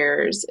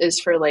desires is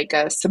for like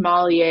a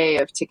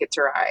sommelier of Ticket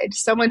to Ride,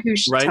 someone who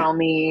should tell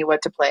me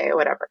what to play,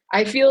 whatever.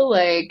 I feel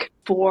like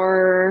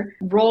for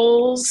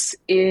roles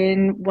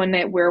in One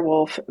Night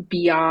Werewolf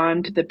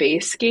beyond the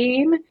base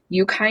game,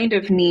 you kind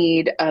of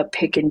need a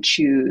pick and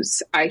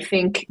choose. I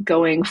think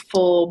going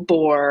full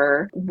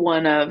bore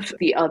one of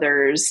the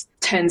others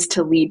tends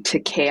to lead to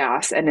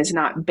chaos and is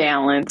not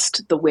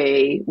balanced the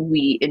way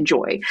we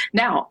enjoy.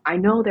 Now, I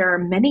know there are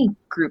many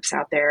groups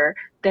out there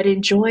that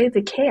enjoy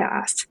the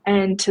chaos.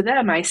 And to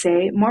them, I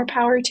say, more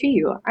power to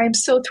you. I'm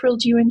so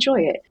thrilled you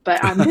enjoy it.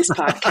 But on this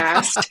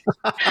podcast,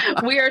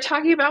 we are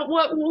talking about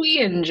what we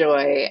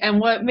enjoy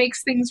and what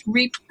makes things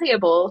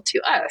replayable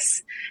to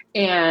us.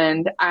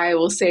 And I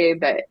will say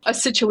that a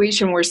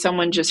situation where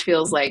someone just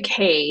feels like,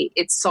 hey,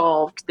 it's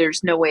solved,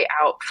 there's no way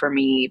out for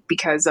me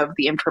because of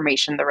the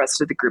information the rest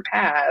of the group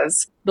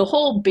has. The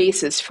whole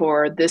basis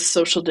for this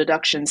social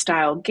deduction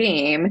style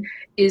game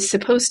is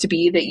supposed to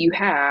be that you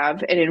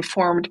have an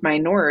informed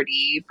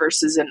minority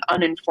versus an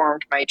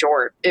uninformed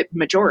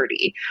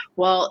majority.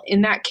 Well,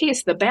 in that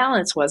case, the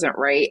balance wasn't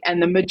right,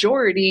 and the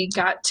majority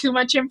got too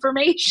much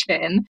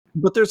information.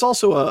 But there's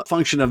also a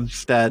function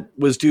of that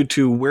was due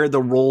to where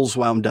the roles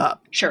wound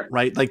up. Sure.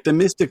 Right? Like the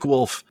Mystic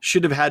Wolf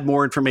should have had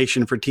more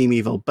information for Team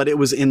Evil, but it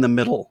was in the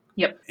middle.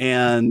 Yep.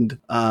 And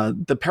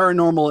the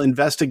paranormal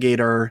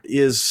investigator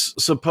is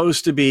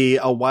supposed to be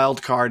a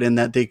wild card in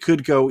that they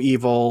could go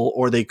evil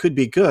or they could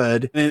be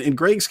good. And in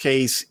Greg's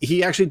case,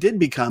 he actually did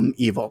become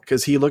evil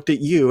because he looked at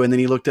you and then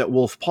he looked at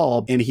Wolf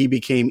Paul and he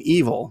became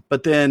evil.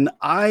 But then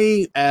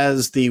I,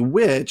 as the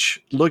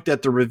witch, looked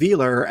at the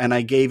revealer and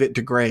I gave it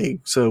to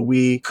Greg. So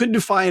we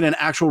couldn't find an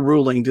actual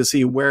ruling to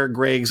see where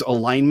Greg's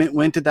alignment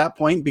went at that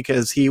point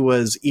because he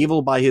was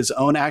evil by his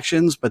own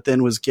actions, but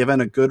then was given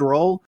a good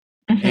role.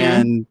 Mm-hmm.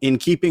 And in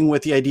keeping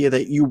with the idea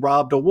that you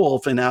robbed a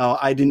wolf and now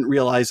I didn't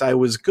realize I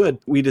was good,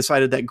 we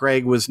decided that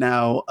Greg was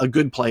now a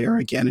good player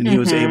again and he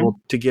was able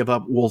to give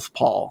up Wolf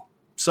Paul.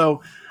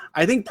 So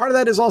I think part of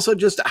that is also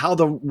just how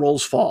the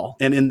roles fall.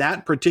 And in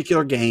that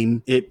particular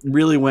game, it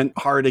really went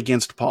hard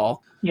against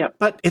Paul. Yep.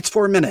 But it's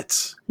 4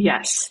 minutes.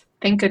 Yes.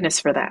 Thank goodness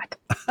for that.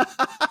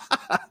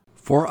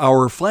 For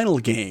our final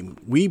game,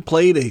 we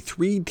played a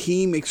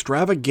 3-team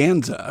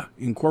extravaganza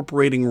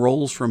incorporating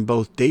roles from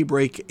both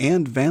Daybreak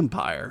and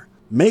Vampire.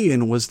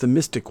 Megan was the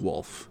Mystic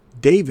Wolf.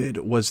 David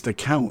was the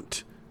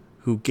Count,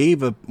 who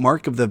gave a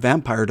mark of the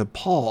vampire to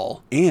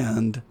Paul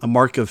and a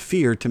mark of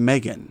fear to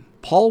Megan.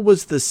 Paul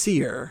was the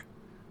seer.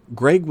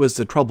 Greg was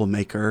the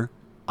troublemaker.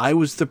 I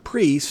was the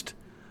priest,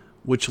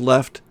 which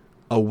left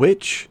a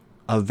witch,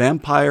 a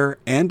vampire,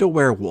 and a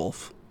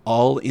werewolf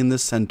all in the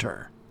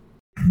center.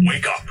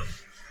 Wake up.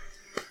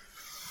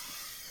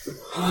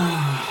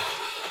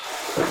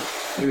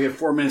 We have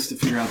 4 minutes to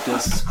figure out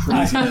this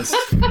craziness.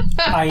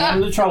 I am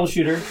the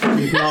troubleshooter.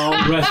 You can all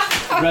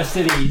rest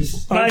at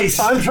ease. Nice.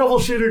 I'm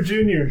Troubleshooter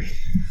Junior.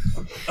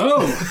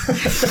 Oh.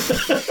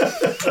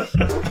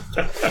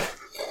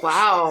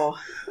 Wow.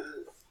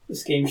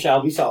 This game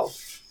shall be solved.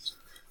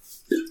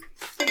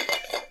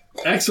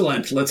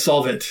 Excellent. Let's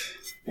solve it.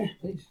 Yeah,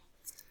 please.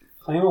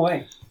 Claim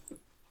away.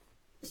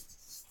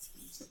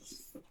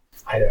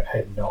 I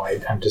have no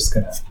idea. I'm just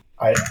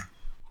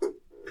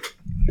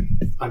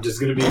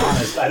gonna be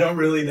honest. I don't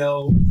really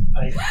know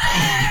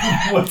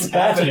what's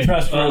That's happening. a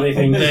trustworthy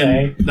thing to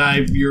say.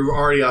 Then you're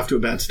already off to a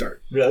bad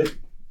start. Really?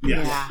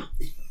 Yeah.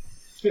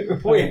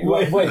 Wait.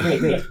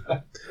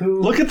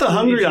 Who? Look at the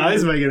hungry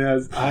eyes Megan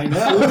has. I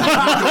know.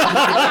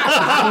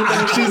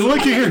 She's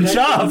licking her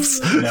chops.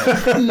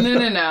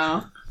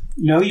 No.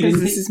 No, you Because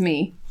didn't. this is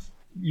me.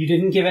 You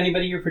didn't give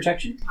anybody your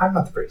protection? I'm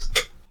not the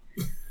priest.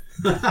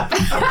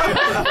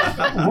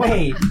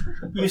 Wait,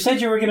 you said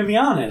you were going to be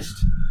honest.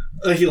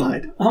 He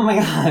lied. Oh my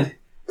god.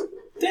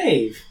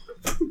 Dave.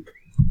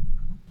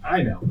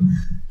 I know.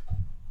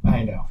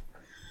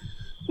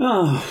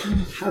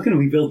 Oh, how can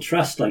we build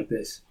trust like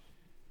this?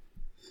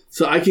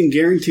 So I can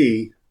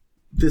guarantee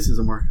this is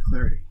a mark of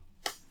clarity.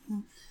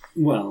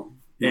 Well,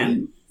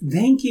 And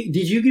thank you.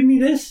 Did you give me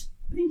this?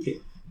 Thank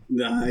you.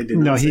 no, I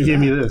didn't. No, he gave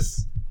me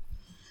this.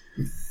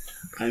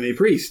 I'm a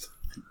priest.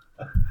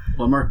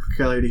 1 mark of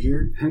clarity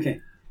here. Okay.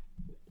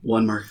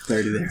 1 mark of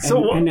clarity there.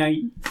 So and now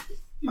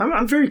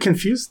I'm very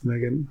confused,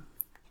 Megan.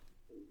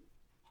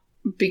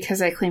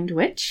 Because I claimed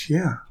witch?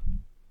 Yeah,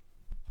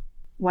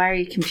 Why are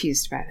you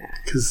confused by that?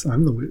 because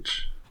I'm the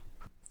witch.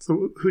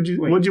 So what'd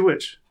you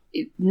witch?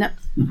 No,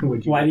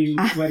 why do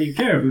you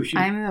care who she?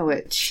 I'm the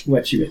witch.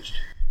 What she witched?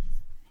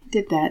 I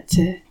did that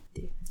to...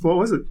 What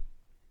was it?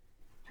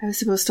 I was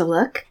supposed to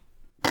look.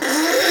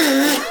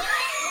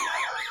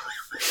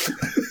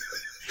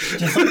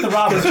 Just like the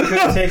robbers, you could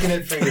have taken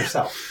it for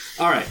yourself.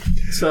 All right.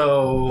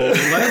 So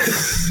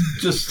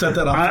let's just set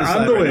that off to the side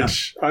I'm the right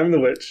witch. I'm the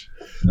witch.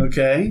 now.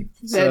 Okay.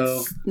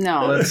 So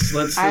No.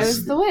 let's I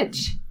was the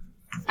witch.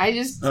 I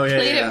just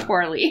played it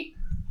poorly.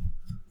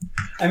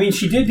 I mean,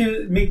 she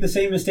did make the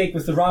same mistake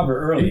with the robber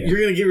earlier. You're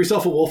going to give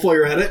yourself a wolf while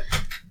you're at it?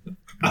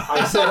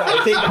 I said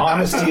I think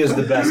honesty is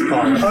the best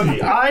policy.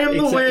 Okay, I am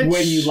the Except witch.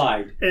 when you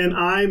lied. And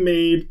I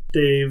made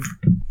Dave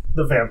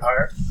the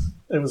vampire.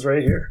 It was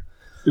right here.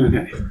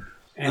 Okay.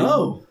 And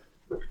All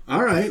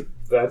right.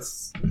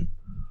 That's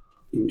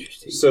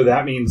interesting. so.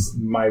 That means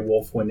my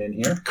wolf went in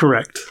here.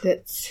 Correct.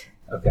 That's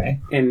Okay.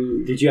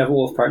 And did you have a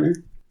wolf partner?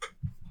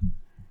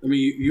 I mean,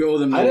 you owe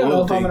them no I don't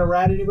know if loyalty. I'm going to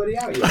rat anybody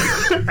out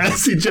yet.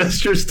 As he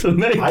gestures to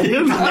Megan. I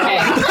didn't. okay.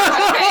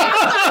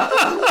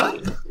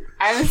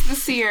 I was the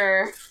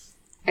seer.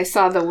 I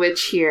saw the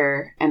witch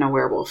here and a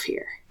werewolf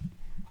here.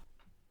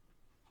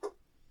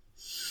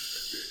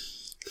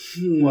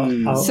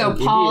 Well, I'll So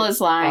give Paul you-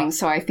 is lying,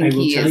 so I think I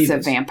will he tell is you a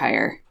this.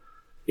 vampire.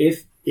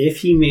 If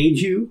he made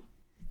you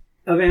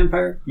a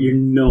vampire, you're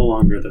no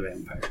longer the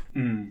vampire.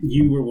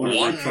 You were one of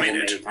my 1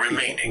 minute troublemakers.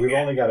 remaining. We've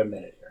only got a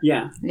minute here.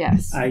 Yeah,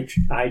 Yes. I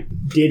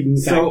did in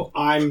fact So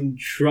I'm.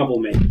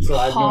 troublemaker. So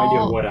I have no idea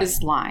Paul what I.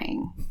 is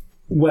lying.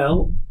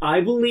 Well,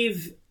 I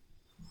believe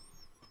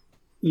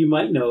you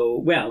might know.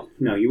 Well,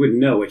 no, you wouldn't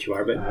know what you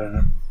are, but I don't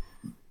know.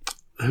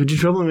 Who'd you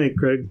troublemaker,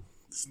 Greg?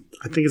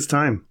 I think it's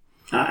time.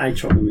 I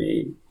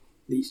troublemade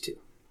these two.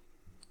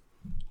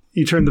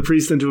 You turned the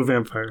priest into a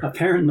vampire.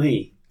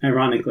 Apparently,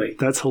 ironically.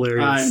 That's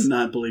hilarious. I'm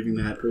not believing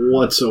that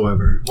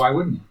whatsoever. Why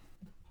wouldn't you?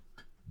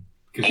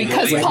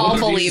 Because Only Paul 30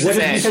 believes What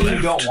if it. you said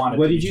you don't want it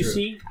What to did be you true?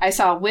 see? I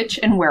saw witch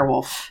and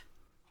werewolf.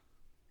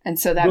 And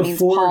so that means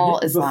Paul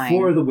is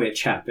before lying. the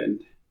witch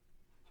happened.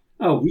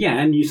 Oh yeah,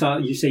 and you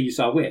say you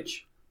saw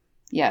witch.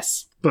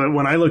 Yes. But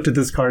when I looked at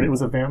this card, it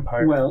was a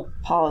vampire. Well,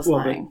 Paul is Well,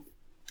 lying.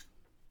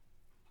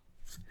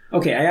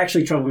 okay, I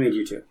actually troublemade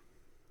you too.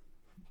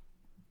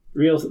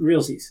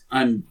 Realsies.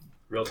 I'm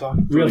Real talk.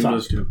 Real voting talk.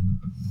 those two.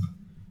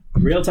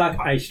 Real talk,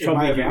 I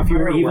troublemade you. If you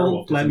were vampire or evil,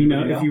 werewolf? Does let me know.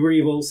 anybody If know? you were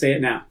evil, say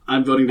it now.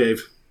 I'm voting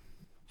Dave.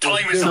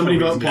 Time is Somebody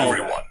up, vote Paul.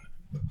 everyone.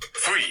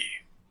 3,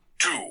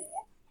 2,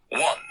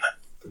 1.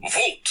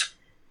 Vote.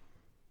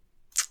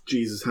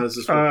 Jesus, how does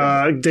this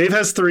work? Dave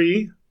has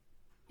 3,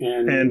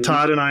 and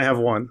Todd and I have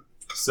 1.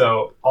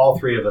 So all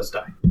three of us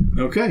die.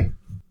 Okay.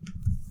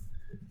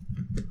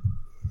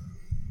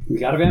 We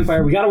got a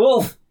vampire. We got a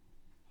wolf.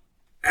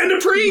 And a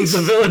priest!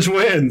 The village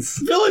wins.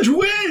 Village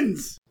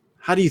wins!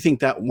 How do you think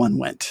that one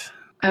went?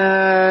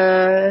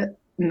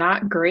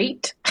 Not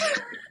great.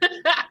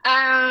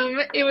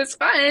 It was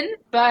fun,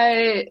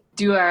 but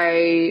do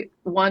I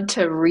want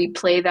to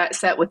replay that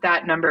set with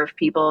that number of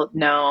people?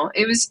 No,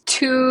 it was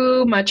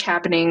too much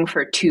happening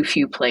for too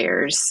few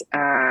players.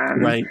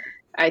 Right.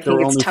 I There were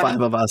think it's only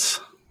 5 of us.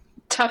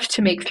 tough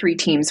to make 3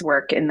 teams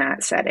work in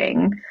that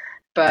setting,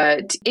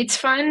 but it's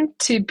fun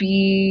to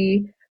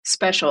be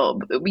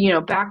special. You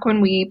know, back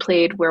when we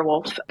played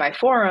Werewolf by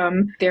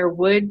Forum, there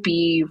would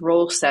be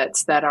role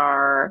sets that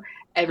are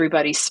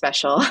everybody's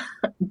special,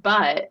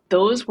 but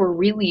those were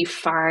really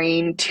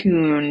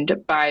fine-tuned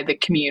by the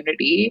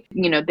community.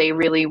 You know, they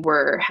really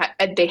were,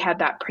 they had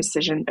that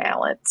precision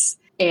balance.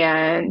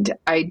 And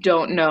I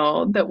don't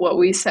know that what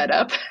we set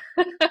up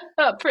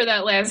for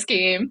that last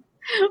game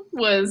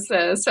was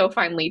so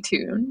finely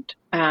tuned,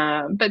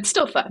 but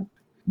still fun.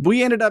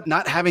 We ended up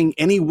not having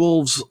any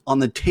wolves on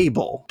the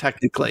table,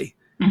 technically.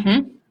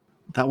 Mm-hmm.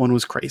 That one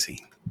was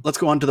crazy. Let's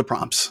go on to the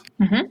prompts.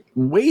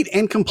 Mm-hmm. Weight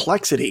and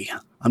complexity.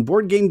 On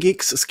Board Game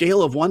Geek's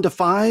scale of 1 to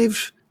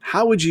 5,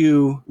 how would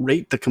you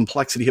rate the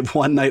complexity of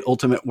One Night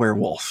Ultimate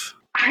Werewolf?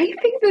 I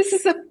think this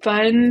is a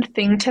fun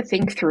thing to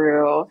think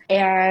through,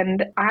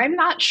 and I'm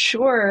not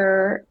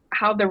sure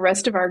how the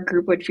rest of our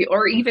group would feel,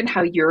 or even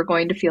how you're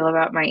going to feel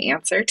about my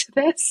answer to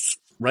this.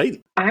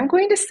 Right? I'm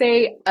going to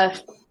say a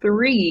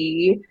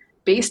 3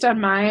 based on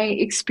my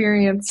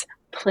experience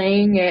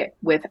playing it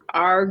with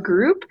our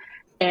group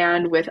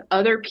and with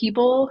other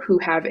people who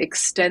have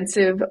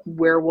extensive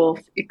werewolf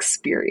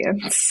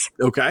experience.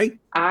 Okay.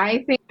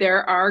 I think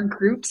there are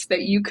groups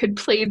that you could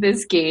play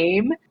this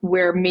game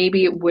where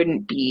maybe it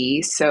wouldn't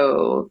be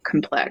so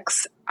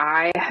complex.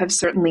 I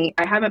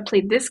haven't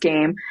played this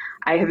game.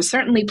 I have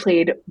certainly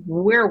played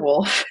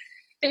werewolf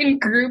in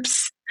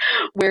groups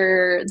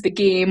where the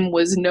game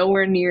was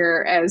nowhere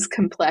near as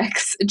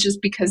complex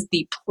just because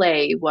the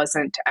play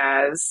wasn't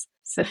as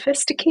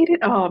sophisticated.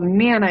 Oh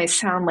man, I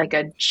sound like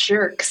a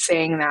jerk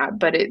saying that,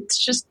 but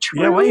it's just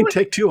true. Yeah, why don't you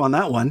take 2 on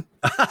that one?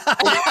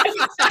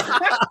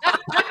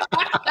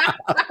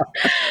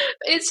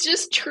 It's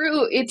just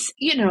true. It's,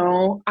 you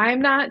know,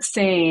 I'm not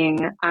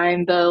saying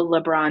I'm the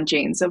LeBron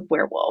James of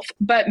werewolf,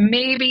 but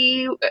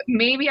maybe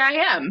I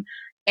am.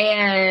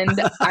 And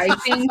I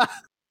think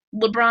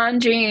LeBron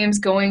James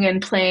going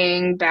and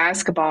playing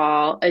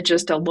basketball at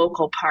just a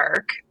local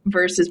park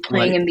versus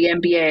playing in the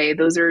NBA,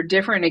 those are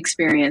different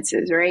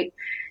experiences, right?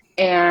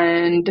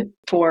 And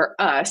for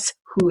us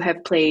who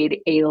have played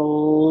a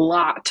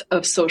lot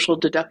of social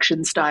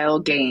deduction style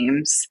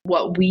games.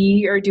 What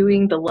we are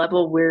doing, the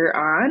level we're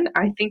on,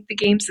 I think the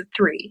game's a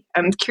 3.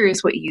 I'm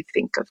curious what you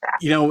think of that.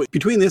 You know,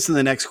 between this and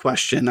the next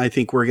question, I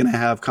think we're going to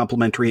have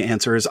complementary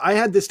answers. I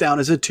had this down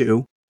as a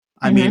 2.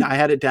 I mean, I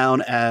had it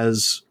down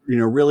as, you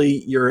know,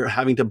 really you're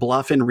having to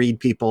bluff and read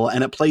people,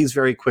 and it plays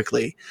very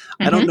quickly.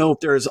 I don't know if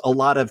there's a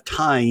lot of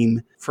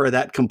time for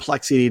that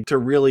complexity to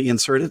really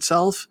insert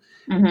itself.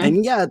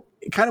 And yet,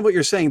 kind of what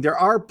you're saying, there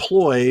are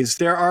ploys,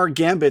 there are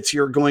gambits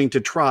you're going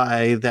to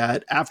try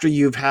that after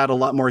you've had a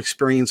lot more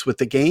experience with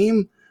the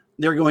game,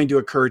 they're going to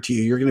occur to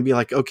you. You're going to be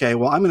like, okay,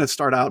 well, I'm going to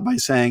start out by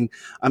saying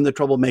I'm the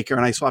troublemaker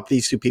and I swap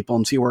these 2 people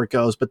and see where it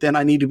goes. But then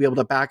I need to be able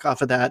to back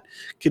off of that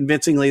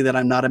convincingly that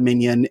I'm not a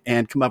minion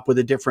and come up with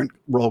a different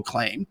role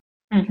claim.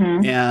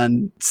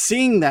 And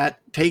seeing that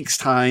takes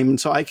time. And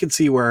so I can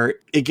see where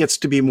it gets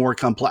to be more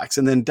complex.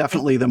 And then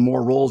definitely the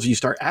more roles you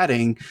start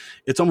adding,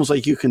 it's almost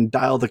like you can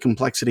dial the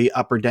complexity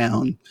up or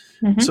down.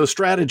 So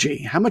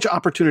strategy, how much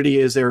opportunity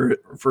is there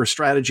for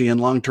strategy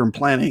and long-term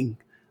planning?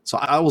 So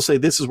I will say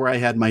this is where I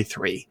had my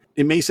 3.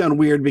 It may sound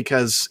weird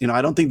because, you know,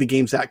 I don't think the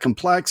game's that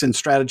complex, and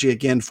strategy,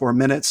 again, 4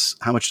 minutes,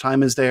 how much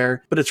time is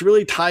there? But it's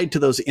really tied to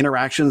those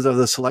interactions of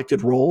the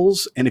selected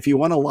roles. And if you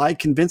want to lie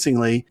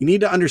convincingly, you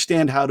need to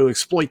understand how to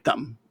exploit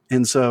them.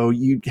 And so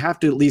you have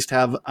to at least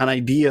have an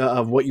idea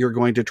of what you're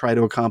going to try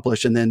to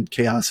accomplish, and then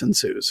chaos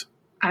ensues.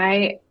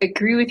 I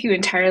agree with you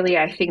entirely.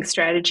 I think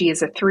strategy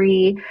is a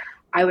 3.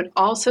 I would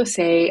also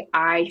say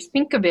I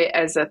think of it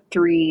as a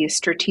 3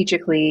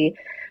 strategically,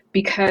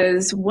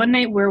 because One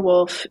Night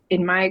Werewolf,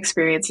 in my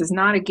experience, is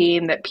not a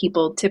game that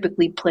people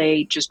typically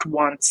play just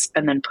once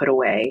and then put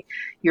away.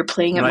 You're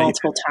playing it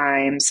multiple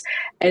times.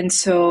 And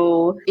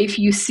so if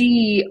you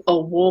see a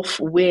wolf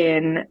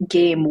win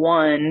game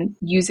 1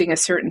 using a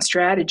certain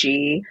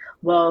strategy,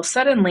 well,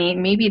 suddenly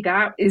maybe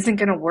that isn't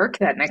going to work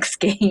that next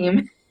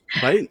game.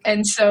 Right.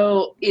 And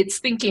so it's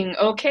thinking,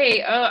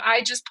 okay,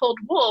 I just pulled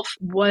wolf.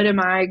 What am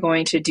I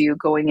going to do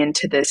going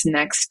into this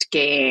next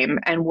game?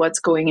 And what's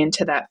going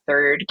into that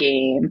third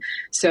game?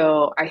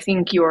 So I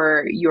think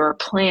your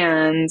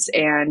plans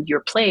and your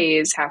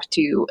plays have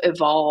to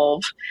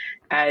evolve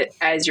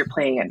as you're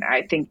playing. And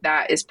I think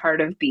that is part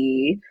of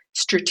the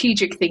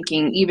strategic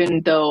thinking,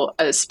 even though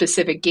a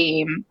specific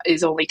game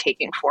is only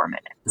taking 4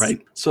 minutes.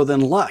 Right. So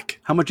then luck.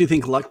 How much do you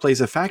think luck plays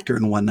a factor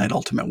in One Night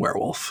Ultimate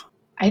Werewolf?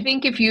 I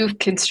think if you've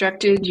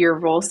constructed your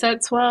role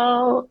sets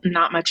well,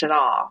 not much at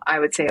all. I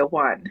would say a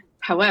 1.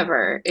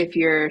 However, if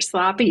you're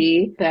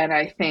sloppy, then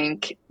I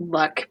think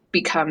luck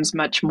becomes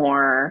much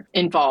more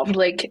involved.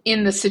 Like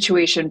in the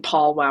situation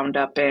Paul wound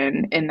up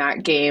in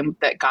that game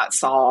that got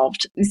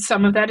solved,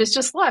 some of that is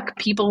just luck.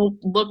 People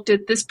looked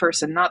at this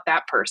person, not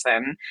that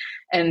person.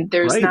 And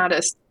there's not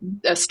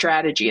a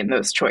strategy in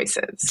those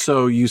choices.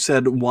 So you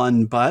said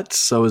 1, but,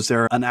 so is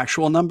there an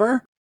actual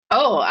number?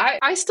 Oh,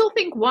 I still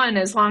think 1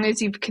 as long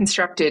as you've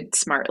constructed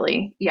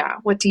smartly. Yeah.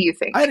 What do you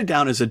think? I had it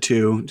down as a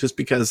 2 just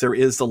because there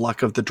is the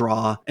luck of the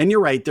draw. And you're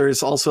right. There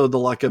is also the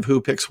luck of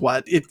who picks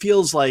what. It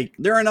feels like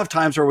there are enough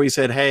times where we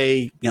said,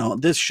 hey, you know,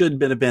 this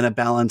should have been a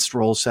balanced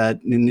roll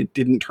set and it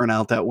didn't turn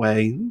out that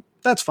way.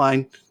 That's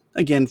fine.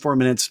 Again, 4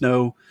 minutes,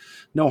 no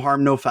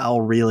harm, no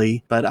foul,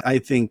 really. But I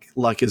think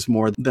luck is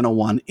more than a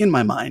 1 in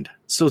my mind.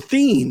 So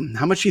theme,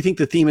 how much do you think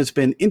the theme has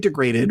been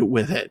integrated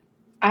with it?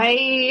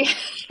 I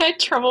had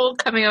trouble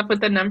coming up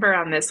with a number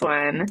on this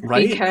one.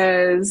 Right.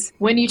 Because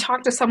when you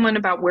talk to someone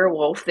about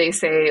werewolf, they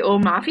say, oh,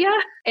 mafia?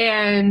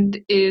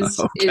 And is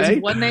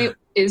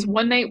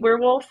One Night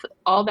Werewolf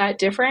all that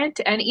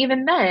different? And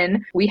even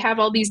then, we have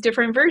all these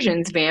different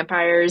versions,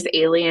 vampires,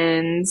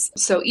 aliens.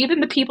 So even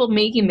the people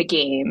making the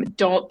game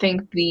don't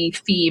think the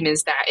theme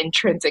is that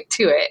intrinsic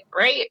to it,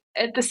 right?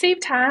 At the same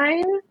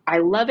time, I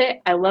love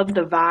it. I love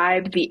the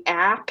vibe. The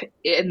app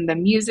and the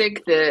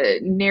music,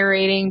 the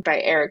narrating by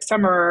Eric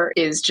Summerer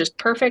is just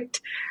perfect.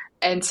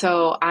 And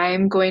so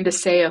I'm going to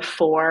say a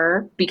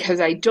 4 because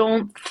I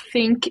don't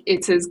think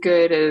it's as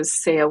good as,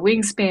 say, a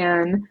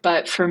Wingspan.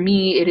 But for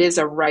me, it is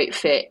a right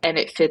fit and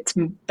it fits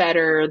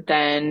better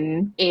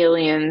than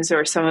Aliens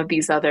or some of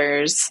these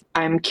others.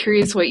 I'm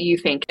curious what you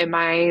think. Am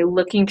I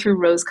looking through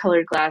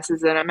rose-colored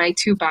glasses and am I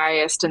too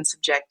biased and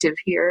subjective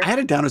here? I had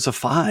it down as a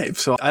 5,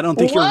 so I don't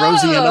think you're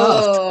rosy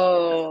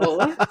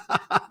enough.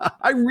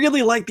 I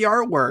really like the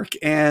artwork,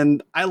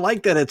 and I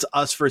like that it's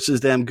us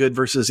versus them, good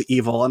versus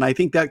evil. And I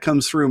think that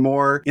comes through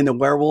more in the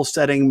werewolf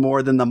setting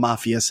more than the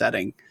mafia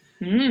setting.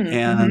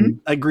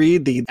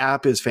 Agreed, the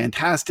app is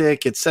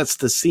fantastic. It sets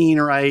the scene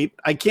right.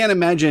 I can't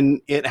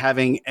imagine it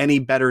having any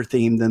better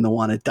theme than the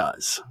one it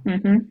does.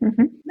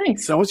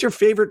 Nice. So what's your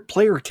favorite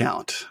player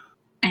count?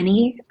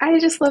 I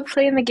just love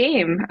playing the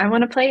game. I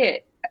want to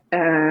play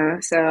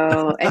it.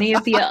 So any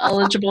of the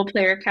eligible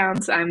player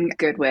counts, I'm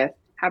good with.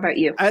 How about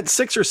you? At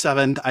 6 or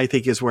 7, I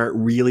think is where it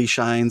really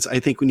shines. I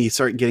think when you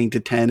start getting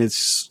to 10,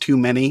 it's too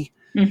many.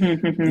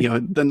 You know,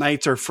 the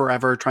nights are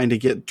forever trying to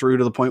get through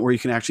to the point where you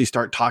can actually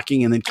start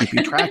talking and then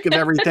keeping track of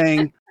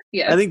everything.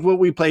 Yes. I think what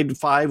we played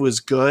 5 was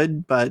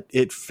good, but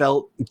it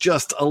felt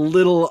just a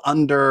little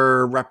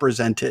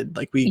underrepresented.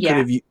 Like we could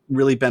have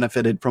really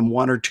benefited from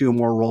 1 or 2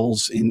 more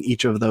roles in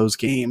each of those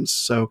games.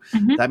 So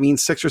that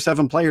means 6 or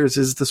 7 players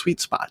is the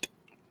sweet spot.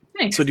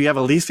 Nice. So do you have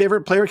a least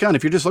favorite player count?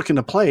 If you're just looking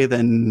to play,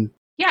 then...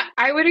 Yeah,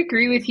 I would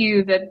agree with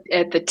you that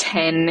at the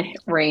 10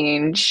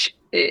 range,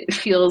 it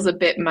feels a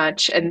bit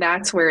much. And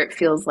that's where it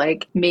feels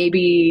like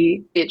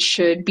maybe it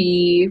should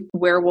be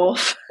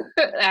werewolf,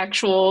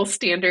 actual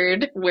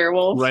standard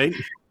werewolf. Right.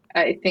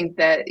 I think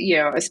that, you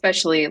know,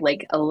 especially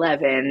like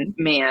 11,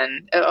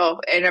 man. Oh,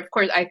 and of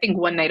course, I think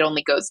One Night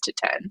only goes to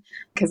 10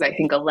 because I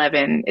think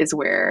 11 is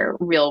where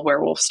real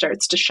werewolf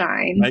starts to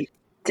shine. Right.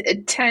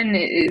 10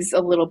 is a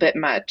little bit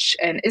much,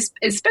 and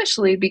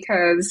especially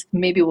because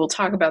maybe we'll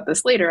talk about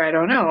this later, I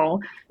don't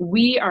know,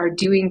 we are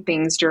doing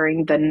things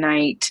during the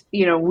night.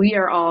 You know, we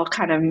are all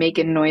kind of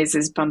making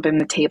noises, bumping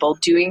the table,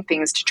 doing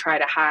things to try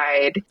to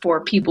hide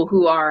for people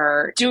who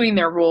are doing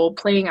their role,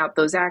 playing out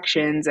those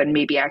actions, and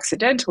maybe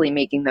accidentally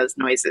making those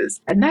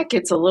noises. And that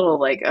gets a little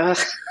like, ugh.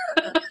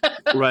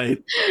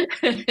 Right.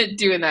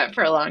 Doing that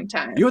for a long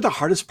time. You know what the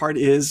hardest part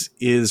is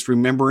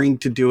remembering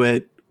to do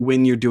it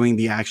when you're doing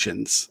the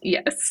actions.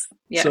 Yes.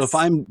 Yes. So if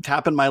I'm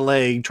tapping my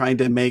leg trying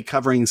to make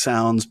covering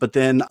sounds, but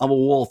then I'm a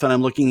wolf and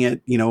I'm looking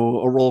at, you know,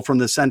 a roll from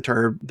the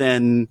center,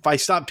 then if I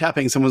stop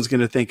tapping, someone's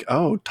going to think,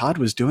 oh, Todd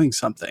was doing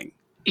something.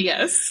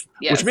 Yes.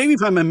 Yes. Which maybe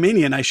if I'm a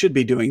minion, I should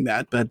be doing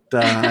that. But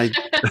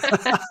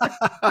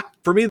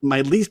for me,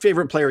 my least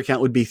favorite player count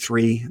would be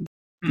 3.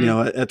 You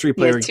know, a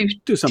 3-player,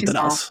 do something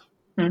else.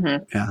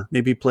 Mm-hmm. Yeah.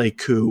 Maybe play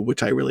coup,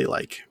 which I really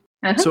like.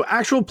 So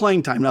actual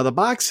playing time. Now the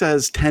box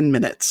says 10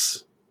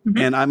 minutes.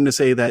 And I'm going to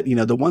say that, you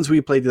know, the ones we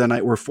played the other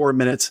night were 4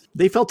 minutes.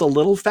 They felt a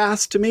little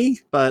fast to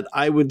me, but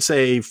I would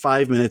say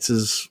 4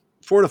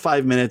 to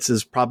 5 minutes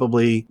is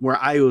probably where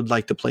I would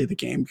like to play the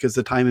game because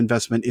the time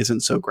investment isn't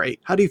so great.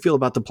 How do you feel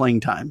about the playing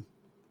time?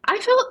 I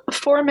felt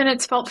 4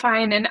 minutes felt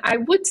fine. And I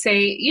would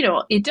say, you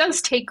know, it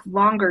does take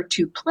longer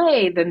to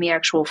play than the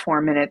actual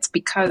 4 minutes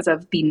because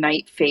of the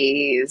night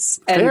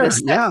phase and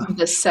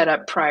the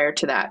setup prior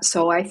to that.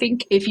 So I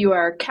think if you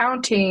are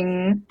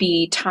counting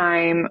the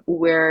time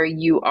where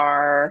you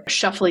are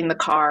shuffling the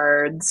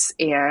cards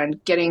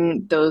and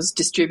getting those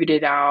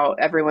distributed out,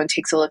 everyone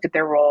takes a look at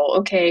their roll.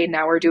 Okay,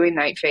 now we're doing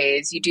night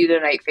phase. You do the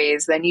night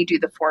phase, then you do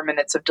the 4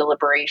 minutes of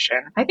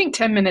deliberation. I think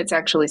 10 minutes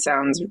actually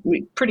sounds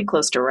pretty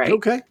close to right.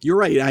 Okay, you're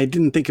right. I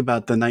didn't think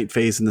about the night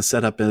phase and the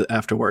setup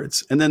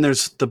afterwards. And then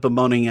there's the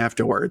bemoaning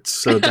afterwards.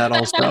 So that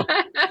also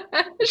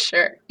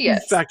sure.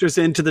 Yes. factors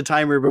into the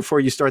timer before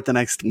you start the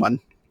next one.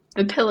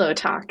 The pillow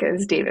talk,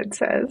 as David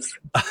says.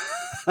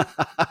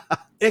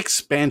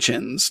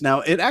 Expansions.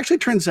 Now, it actually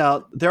turns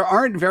out there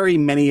aren't very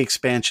many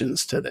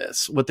expansions to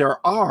this. What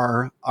there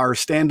are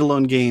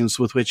standalone games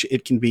with which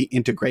it can be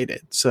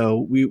integrated.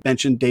 So we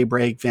mentioned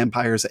Daybreak,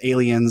 Vampires,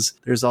 Aliens.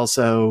 There's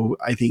also,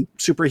 I think,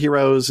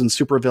 superheroes and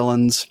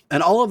supervillains.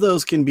 And all of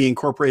those can be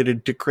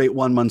incorporated to create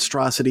one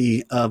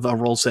monstrosity of a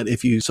role set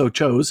if you so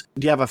chose.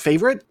 Do you have a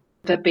favorite?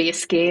 The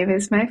base game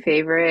is my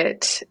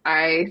favorite.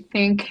 I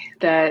think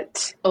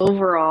that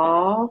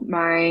overall,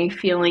 my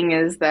feeling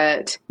is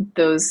that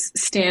those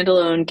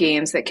standalone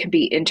games that can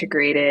be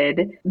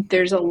integrated,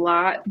 there's a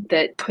lot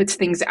that puts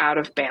things out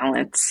of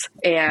balance.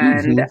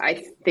 And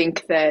I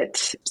think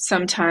that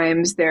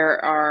sometimes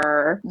there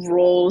are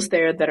roles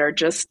there that are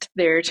just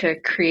there to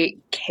create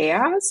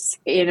chaos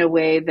in a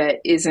way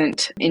that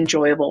isn't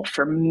enjoyable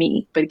for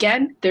me. But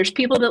again, there's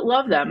people that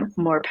love them.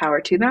 More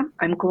power to them.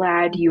 I'm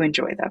glad you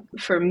enjoy them.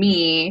 For me,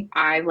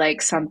 I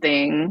like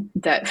something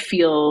that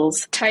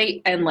feels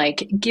tight and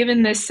like,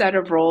 given this set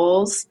of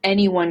roles,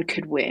 anyone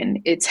could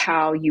win. It's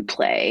how you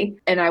play.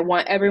 And I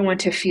want everyone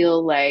to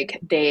feel like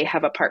they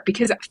have a part.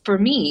 Because for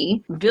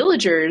me,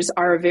 villagers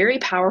are a very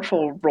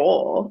powerful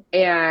role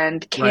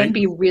and can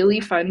be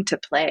really fun to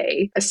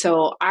play.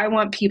 So I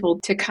want people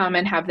to come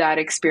and have that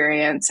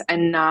experience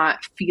and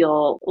not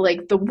feel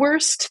like the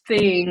worst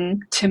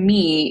thing to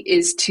me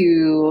is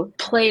to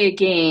play a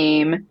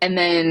game and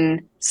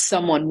then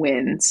someone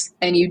wins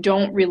and you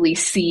don't really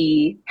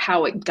see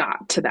how it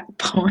got to that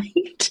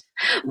point.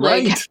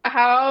 Like,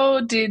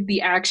 how did the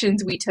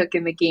actions we took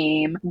in the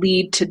game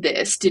lead to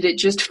this? Did it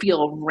just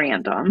feel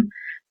random?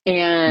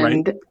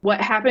 And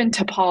what happened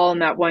to Paul in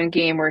that one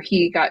game where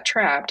he got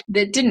trapped,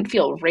 that didn't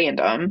feel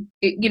random.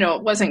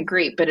 It wasn't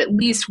great, but at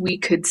least we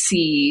could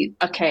see,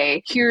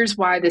 okay, here's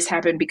why this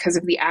happened because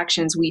of the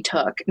actions we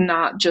took,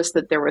 not just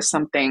that there was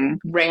something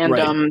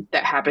random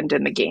that happened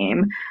in the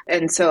game.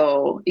 And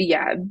so,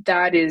 yeah,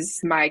 that is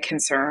my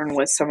concern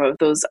with some of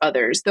those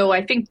others. Though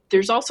I think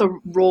there's also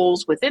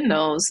roles within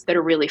those that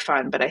are really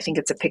fun, but I think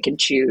it's a pick and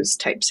choose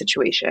type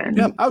situation.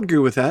 Yeah, I would agree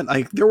with that.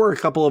 There were a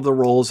couple of the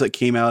roles that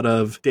came out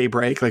of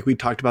Daybreak. Like we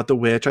talked about the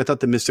witch. I thought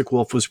the Mystic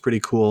Wolf was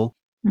pretty cool.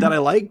 That I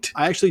liked.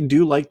 I actually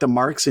do like the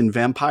marks in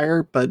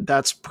Vampire, but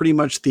that's pretty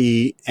much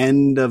the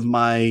end of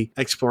my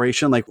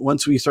exploration. Like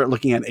once we start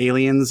looking at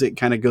aliens, it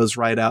kind of goes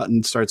right out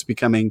and starts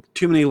becoming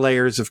too many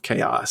layers of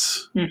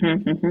chaos.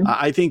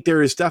 I think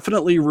there is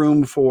definitely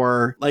room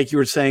for, like you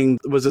were saying,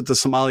 was it the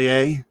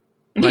sommelier?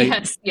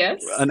 right?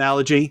 Yes.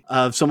 Analogy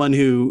of someone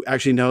who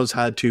actually knows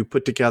how to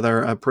put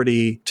together a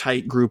pretty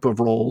tight group of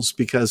roles,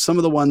 because some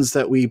of the ones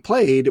that we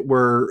played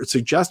were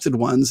suggested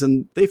ones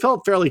and they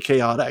felt fairly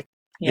chaotic.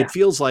 Yeah. It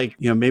feels like,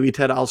 maybe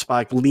Ted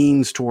Alspach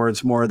leans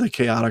towards more of the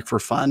chaotic for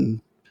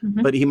fun,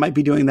 but he might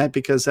be doing that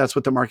because that's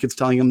what the market's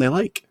telling him they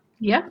like.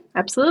 Yeah,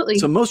 absolutely.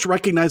 So most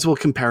recognizable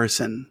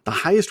comparison, the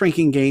highest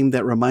ranking game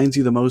that reminds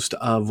you the most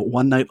of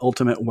One Night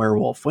Ultimate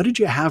Werewolf. What did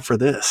you have for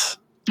this?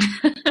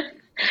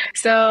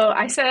 So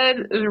I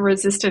said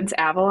Resistance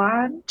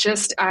Avalon.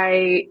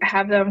 I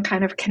have them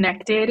kind of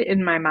connected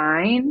in my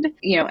mind.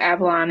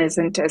 Avalon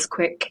isn't as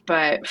quick,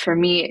 but for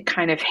me, it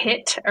kind of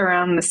hit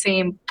around the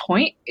same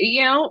point,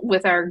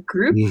 with our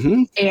group,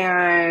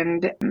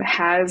 and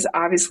has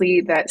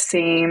obviously that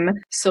same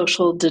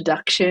social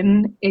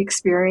deduction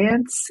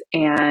experience.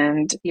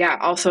 And yeah,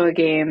 also a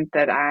game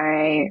that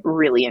I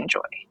really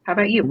enjoy. How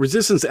about you?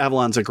 Resistance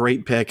Avalon's a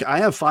great pick. I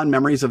have fond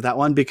memories of that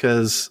one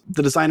because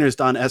the designer is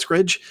Don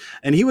Eskridge,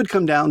 and he would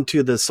come down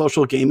to the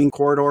social gaming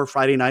corridor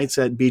Friday nights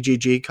at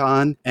BGG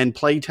Con and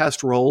play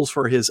test roles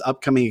for his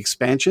upcoming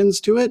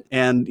expansions to it.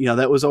 And,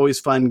 that was always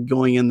fun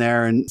going in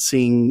there and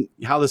seeing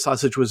how the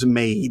sausage was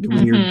made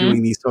when you're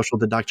doing these social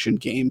deduction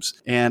games.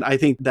 And I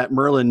think that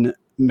Merlin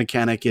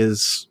mechanic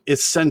is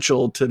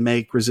essential to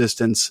make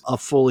Resistance a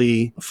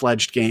fully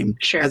fledged game.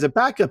 Sure. As a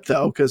backup,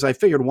 though, because I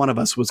figured one of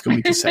us was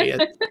going to say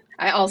it.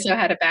 I also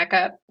had a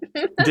backup.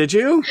 Did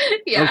you?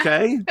 Yeah.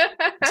 Okay.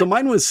 So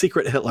mine was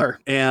Secret Hitler.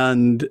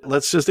 And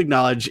let's just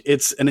acknowledge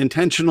it's an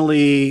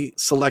intentionally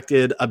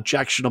selected,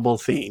 objectionable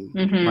theme,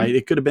 right?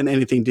 It could have been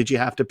anything. Did you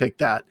have to pick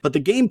that? But the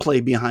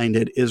gameplay behind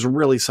it is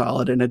really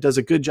solid, and it does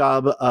a good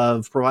job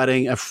of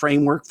providing a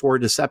framework for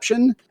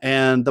deception.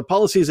 And the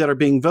policies that are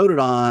being voted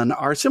on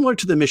are similar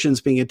to the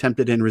missions being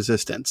attempted in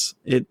Resistance.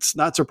 It's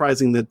not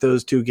surprising that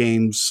those two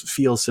games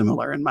feel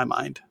similar in my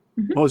mind.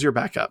 What was your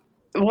backup?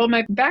 Well,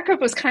 my backup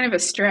was kind of a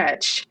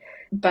stretch,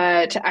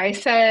 but I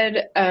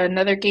said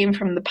another game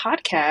from the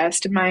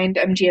podcast, Mind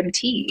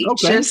MGMT,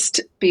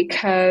 just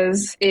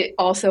because it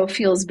also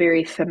feels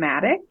very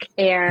thematic.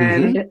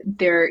 And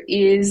there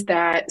is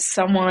that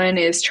someone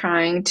is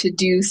trying to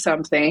do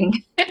something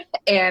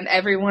and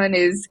everyone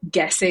is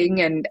guessing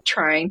and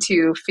trying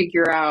to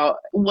figure out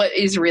what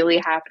is really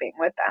happening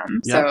with them.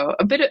 Yep. So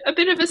a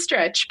bit of a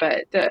stretch,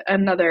 but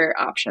another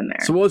option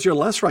there. So what was your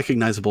less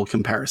recognizable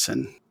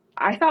comparison?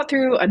 I thought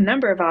through a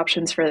number of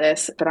options for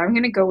this, but I'm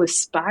going to go with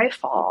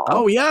Spyfall.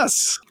 Oh,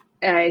 yes.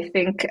 I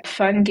think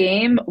fun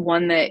game,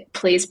 one that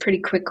plays pretty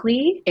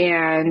quickly.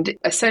 And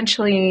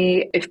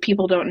essentially, if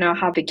people don't know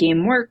how the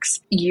game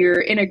works,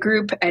 you're in a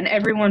group and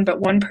everyone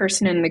but one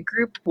person in the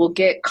group will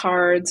get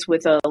cards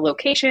with a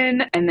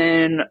location. And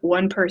then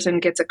one person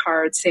gets a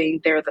card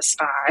saying they're the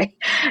spy.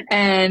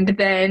 And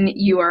then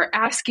you are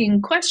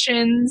asking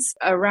questions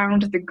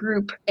around the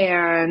group.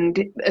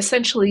 And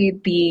essentially,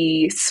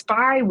 the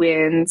spy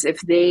wins if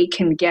they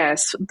can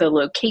guess the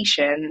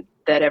location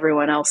that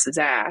everyone else is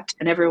at,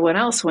 and everyone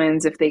else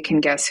wins if they can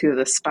guess who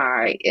the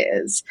spy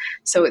is.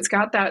 So it's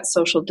got that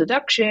social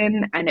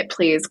deduction and it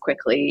plays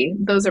quickly.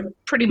 Those are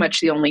pretty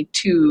much the only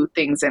two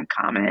things in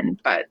common,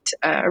 but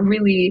a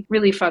really,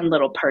 really fun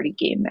little party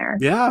game there.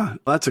 Yeah,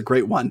 that's a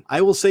great one.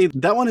 I will say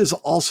that one is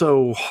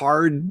also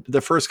hard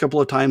the first couple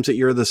of times that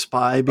you're the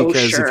spy,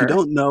 because if you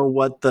don't know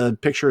what the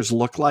pictures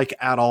look like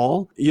at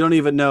all, you don't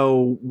even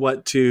know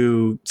what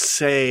to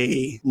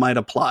say might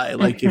apply.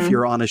 Like if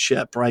you're on a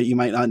ship, right? You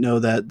might not know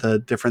that the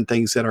different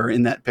things that are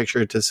in that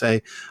picture to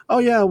say, oh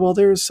yeah, well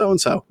there's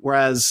so-and-so.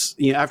 Whereas,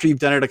 after you've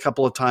done it a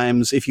couple of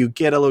times, if you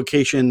get a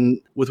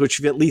location with which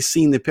you've at least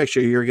seen the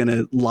picture, you're going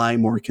to lie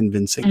more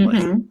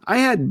convincingly. I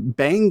had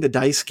Bang the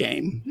Dice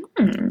game.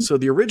 So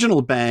the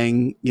original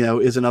Bang,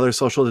 is another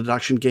social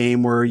deduction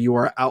game where you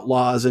are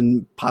outlaws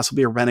and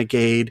possibly a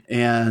renegade,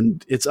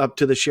 and it's up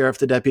to the sheriff,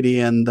 the deputy,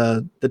 and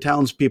the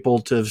townspeople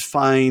to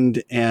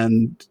find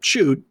and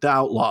shoot the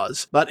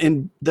outlaws. But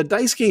in the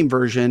dice game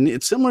version,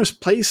 it's similar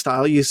play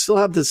style. You still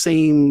have the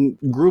same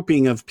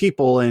grouping of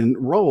people and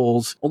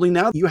roles, only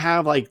now you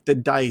have like the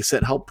dice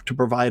that help to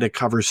provide a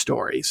cover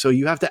story. So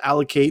you have to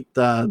allocate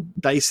the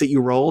dice that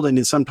you rolled,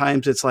 and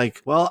sometimes it's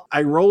like, well,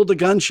 I rolled a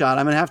gunshot,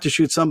 I'm going to have to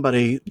shoot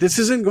somebody. This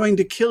isn't going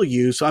to kill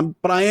you,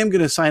 but I am going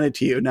to assign it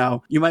to you.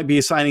 Now, you might be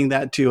assigning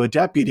that to a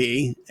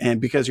deputy,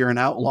 and because you're an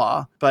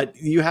outlaw, but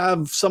you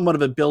have somewhat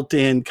of a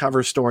built-in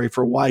cover story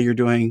for why you're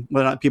doing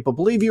whether or not people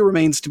believe you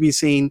remains to be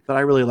seen. But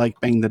I really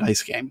like Bang the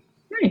Dice game.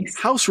 Nice.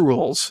 House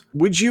rules.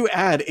 Would you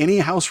add any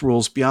house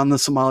rules beyond the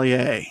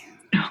sommelier?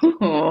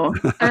 Oh,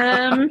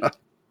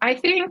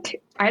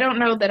 I don't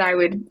know that I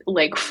would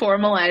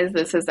formalize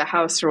this as a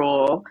house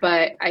rule,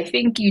 but I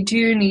think you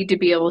do need to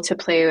be able to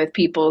play with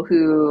people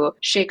who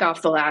shake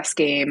off the last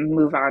game,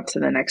 move on to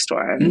the next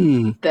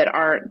one, that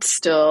aren't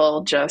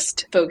still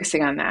just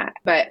focusing on that.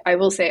 But I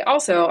will say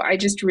also, I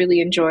just really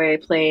enjoy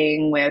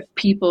playing with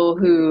people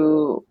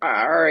who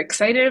are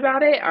excited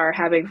about it, are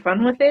having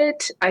fun with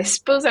it. I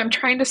suppose I'm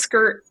trying to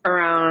skirt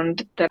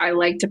around that I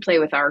like to play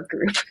with our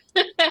group.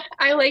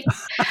 I like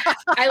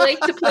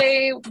to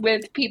play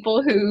with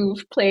people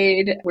who've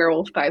played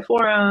Werewolf by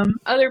Forum,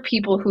 other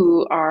people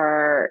who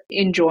are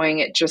enjoying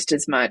it just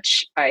as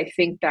much. I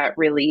think that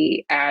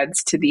really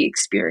adds to the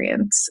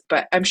experience.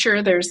 But I'm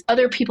sure there's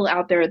other people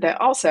out there that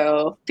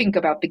also think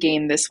about the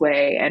game this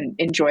way and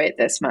enjoy it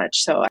this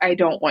much. So I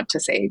don't want to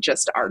say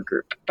just our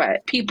group,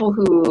 but people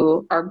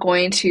who are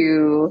going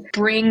to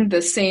bring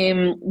the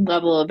same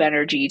level of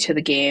energy to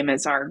the game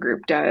as our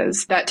group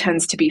does. That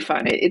tends to be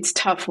fun. It's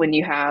tough when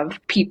you have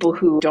people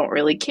who don't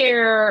really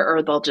care,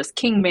 or they'll just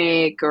king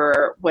make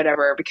or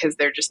whatever because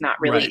they're just not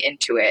really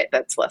into it.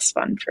 That's less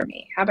fun for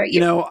me. How about you? You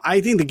know,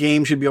 I think the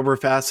game should be over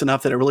fast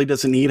enough that it really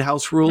doesn't need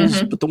house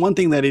rules. But the one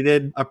thing that I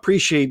did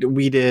appreciate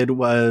we did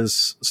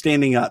was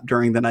standing up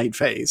during the night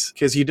phase,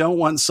 because you don't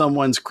want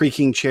someone's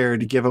creaking chair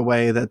to give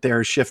away that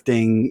they're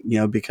shifting, you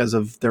know, because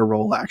of their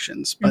role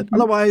actions. But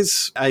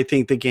otherwise, I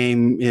think the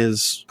game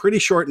is pretty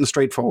short and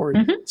straightforward.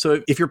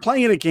 So if you're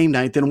playing it at game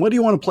night, then what do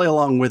you want to play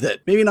along with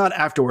it? Maybe not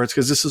afterwards,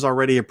 because this is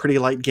already a pretty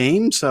light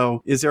game.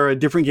 So is there a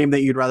different game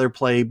that you'd rather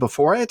play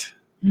before it?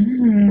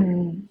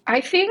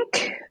 I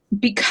think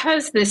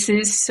because this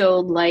is so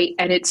light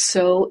and it's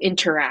so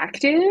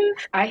interactive,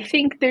 I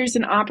think there's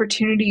an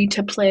opportunity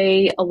to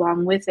play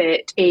along with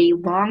it a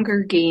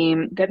longer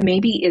game that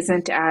maybe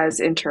isn't as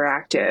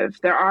interactive.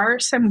 There are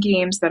some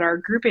games that our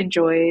group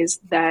enjoys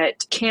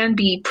that can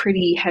be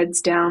pretty heads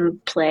down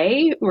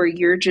play, where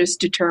you're just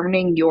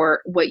determining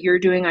what you're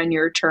doing on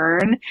your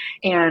turn,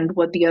 and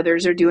what the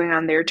others are doing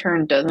on their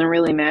turn doesn't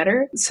really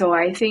matter. So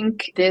I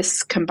think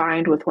this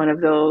combined with one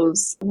of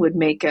those would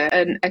make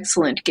an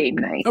excellent game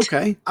night.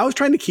 Okay. I was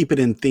trying to keep it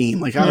in theme.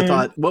 Like I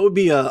thought, what would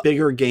be a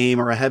bigger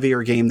game or a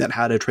heavier game that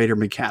had a trader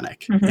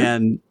mechanic?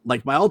 And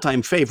like my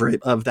all-time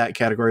favorite of that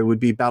category would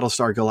be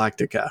Battlestar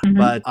Galactica.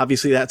 But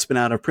obviously that's been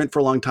out of print for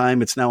a long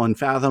time. It's now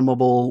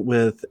unfathomable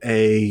with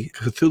a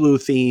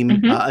Cthulhu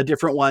theme. A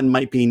different one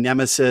might be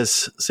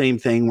Nemesis. Same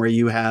thing, where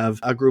you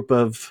have a group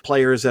of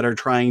players that are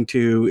trying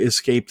to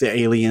escape the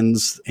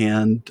aliens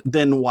and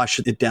then wash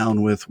it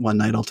down with One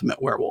Night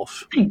Ultimate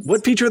Werewolf. Nice.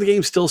 What feature of the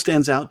game still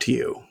stands out to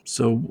you?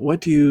 So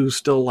what do you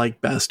still like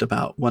best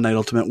about One Night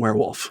Ultimate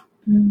Werewolf?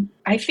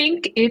 I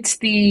think it's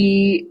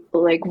the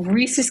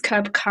Reese's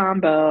Cup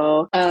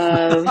combo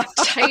of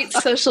tight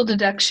social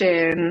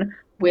deduction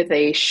with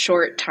a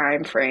short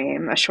time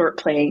frame, a short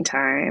playing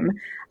time.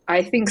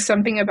 I think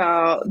something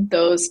about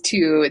those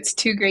two, it's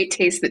two great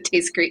tastes that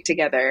taste great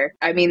together.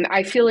 I mean,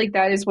 I feel like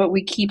that is what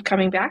we keep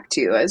coming back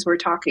to as we're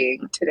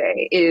talking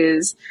today,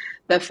 is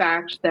the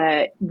fact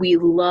that we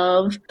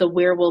love the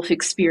werewolf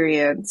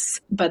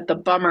experience, but the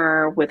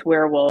bummer with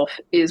werewolf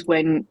is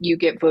when you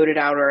get voted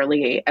out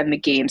early and the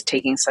game's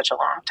taking such a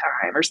long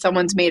time, or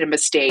someone's made a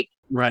mistake.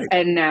 Right.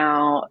 And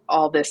now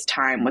all this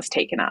time was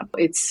taken up.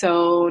 It's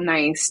so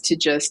nice to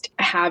just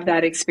have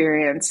that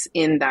experience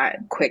in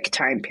that quick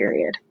time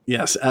period.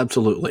 Yes,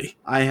 absolutely.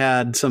 I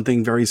had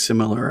something very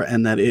similar,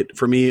 and that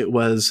for me, it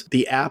was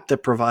the app that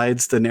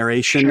provides the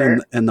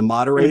narration and the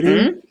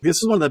moderating. This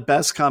is one of the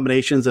best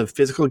combinations of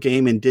physical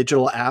game and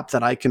digital app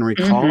that I can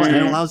recall, and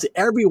it allows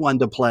everyone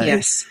to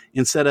play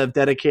instead of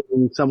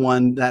dedicating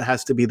someone that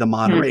has to be the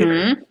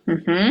moderator.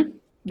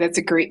 That's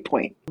a great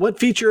point. What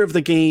feature of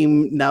the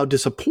game now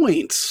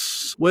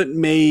disappoints? What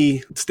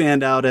may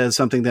stand out as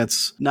something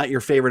that's not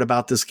your favorite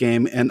about this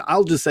game? And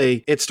I'll just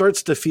say it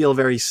starts to feel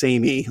very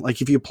samey.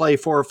 Like if you play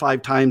 4 or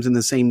 5 times in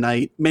the same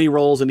night, many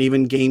roles and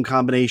even game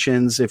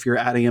combinations, if you're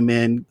adding them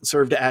in,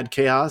 serve to add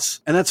chaos.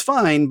 And that's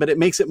fine, but it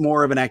makes it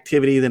more of an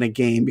activity than a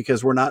game,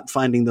 because we're not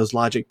finding those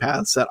logic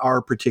paths that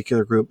our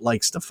particular group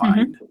likes to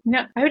find.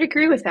 No, I would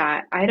agree with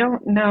that. I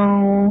don't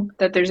know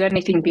that there's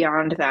anything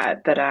beyond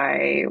that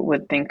I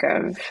would think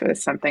of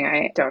as something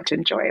I don't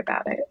enjoy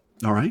about it.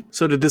 All right.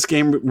 So did this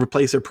game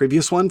replace a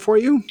previous one for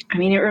you? I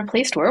mean, it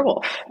replaced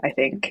Werewolf, I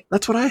think.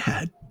 That's what I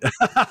had.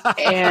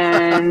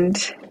 And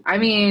I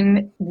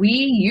mean, we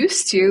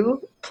used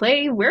to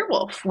play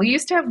Werewolf. We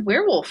used to have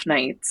Werewolf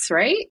nights,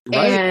 right?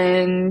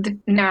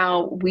 And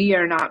now we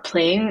are not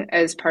playing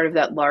as part of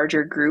that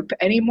larger group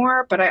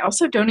anymore, but I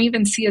also don't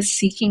even see us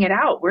seeking it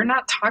out. We're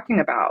not talking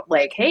about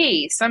like,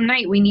 hey, some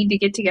night we need to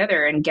get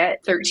together and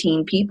get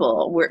 13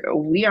 people.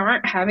 We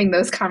aren't having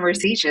those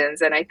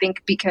conversations. And I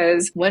think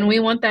because when we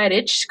want that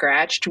itch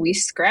scratched, we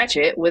scratch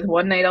it with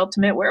One Night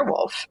Ultimate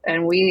Werewolf.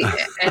 And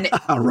and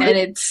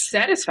it's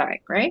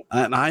satisfying, right?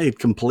 And I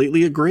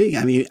completely agree.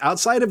 I mean,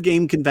 outside of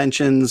game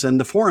conventions and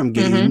the forum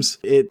games,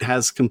 it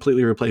has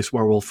completely replaced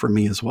Werewolf for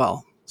me as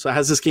well. So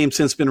has this game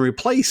since been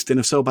replaced? And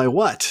if so, by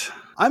what?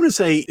 I'm going to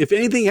say if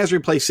anything has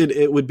replaced it,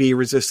 it would be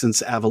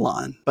Resistance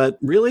Avalon. But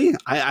really,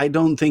 I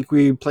don't think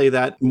we play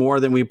that more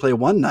than we play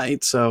One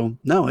Night. So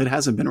no, it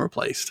hasn't been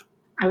replaced.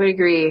 I would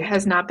agree.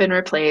 Has not been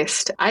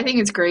replaced. I think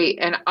it's great.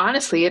 And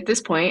honestly, at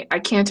this point, I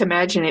can't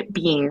imagine it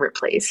being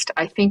replaced.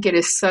 I think it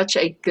is such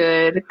a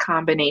good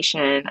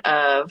combination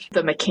of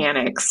the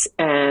mechanics.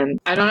 And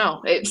I don't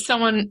know, if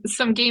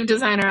some game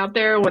designer out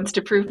there wants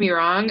to prove me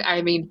wrong,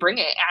 I mean, bring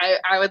it.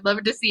 I would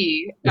love to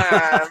see.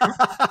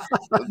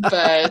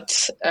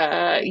 But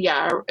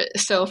yeah,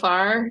 so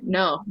far,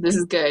 no, this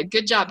is good.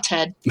 Good job,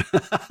 Ted.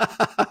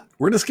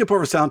 We're going to skip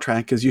over soundtrack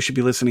because you should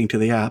be listening to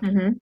the app.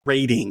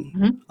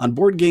 Rating. On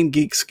Board Game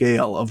Geek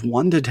scale of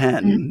 1 to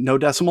 10, no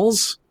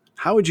decimals,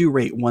 how would you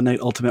rate One Night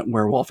Ultimate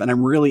Werewolf? And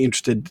I'm really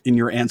interested in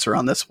your answer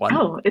on this one.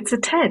 Oh, it's a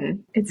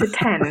 10. It's a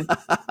 10.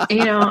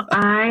 You know,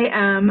 I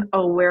am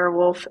a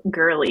werewolf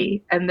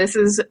girly, and this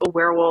is a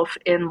werewolf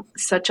in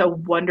such a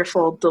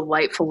wonderful,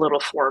 delightful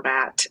little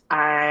format.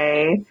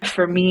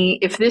 For me,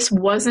 if this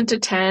wasn't a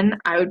 10,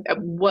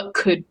 what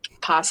could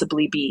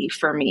possibly be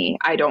for me?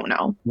 I don't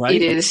know. Right.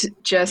 It is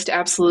just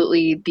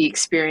absolutely the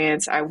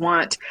experience I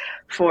want.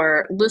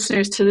 For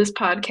listeners to this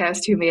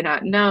podcast who may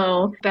not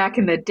know, back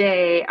in the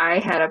day, I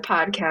had a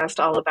podcast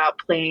all about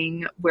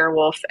playing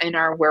werewolf in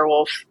our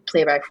werewolf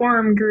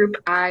play-by-forum group.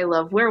 I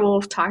love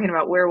werewolf, talking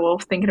about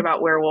werewolf, thinking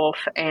about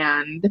werewolf,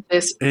 and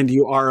this. And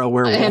you are a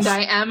werewolf. And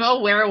I am a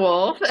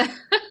werewolf.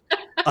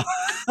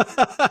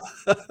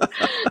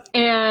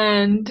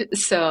 And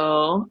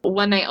so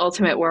One Night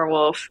Ultimate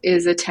Werewolf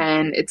is a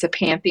 10. It's a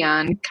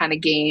Pantheon kind of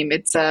game.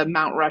 It's a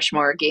Mount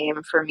Rushmore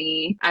game for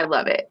me. I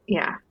love it.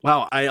 Yeah.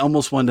 Wow. I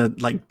almost wanted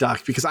to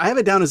duck because I have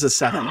it down as a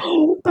 7.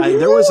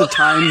 There was a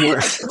time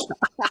where...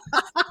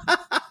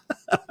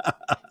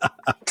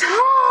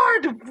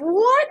 Todd,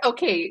 what?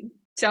 Okay.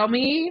 Tell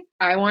me.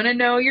 I want to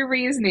know your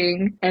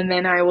reasoning, and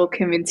then I will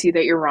convince you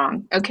that you're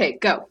wrong. Okay,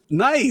 go.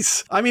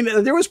 Nice. I mean,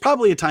 there was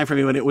probably a time for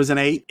me when it was an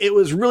 8. It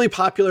was really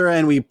popular,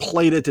 and we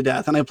played it to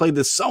death. And I played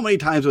this so many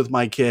times with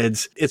my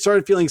kids. It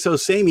started feeling so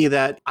samey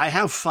that I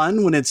have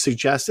fun when it's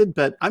suggested,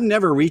 but I'm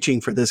never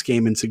reaching for this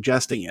game and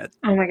suggesting it.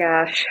 Oh my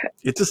gosh.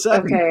 It's a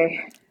 7.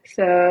 Okay.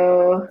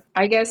 So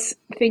I guess,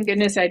 thank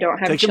goodness I don't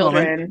have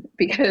children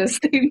because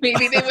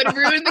maybe they would have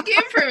ruined the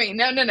game for me.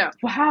 No.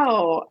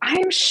 Wow.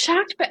 I'm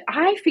shocked, but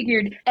I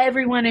figured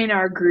everyone in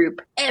our group,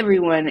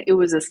 it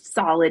was a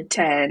solid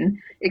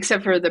 10,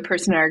 except for the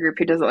person in our group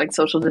who doesn't like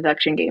social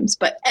deduction games,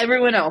 but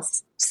everyone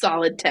else,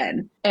 solid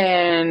 10.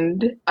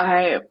 And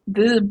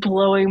this is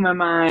blowing my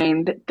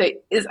mind.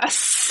 That is a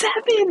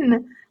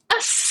 7. A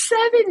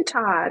 7,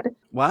 Todd.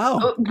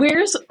 Wow.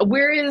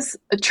 Where is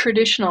a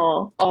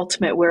traditional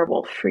Ultimate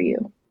Werewolf for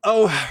you?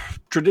 Oh,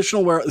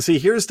 traditional werewolf. See,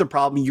 here's the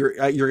problem you're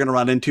going to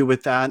run into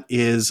with that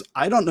is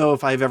I don't know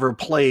if I've ever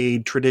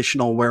played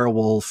traditional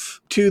werewolf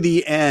to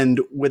the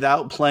end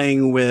without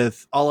playing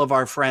with all of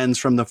our friends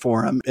from the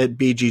forum at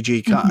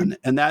BGGCon.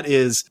 And that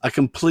is a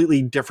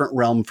completely different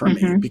realm for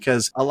me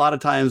because a lot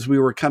of times we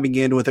were coming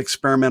in with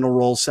experimental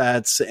role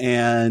sets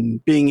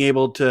and being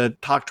able to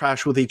talk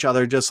trash with each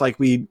other just like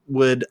we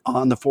would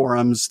on the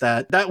forums.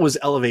 That was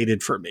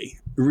elevated for me.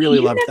 Really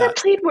loved that. You never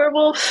played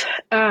werewolf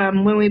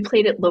when we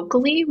played it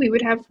locally? We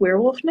would have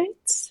werewolf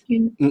nights?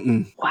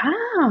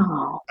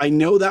 Wow. I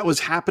know that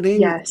was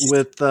happening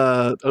with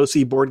the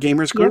OC Board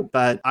Gamers group,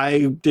 but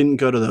I didn't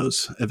go to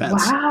those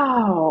events.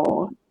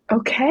 Wow.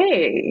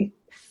 Okay.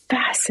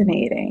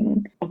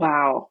 Fascinating.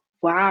 Wow.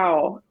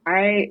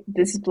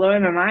 This is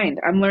blowing my mind.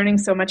 I'm learning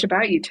so much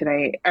about you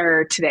today.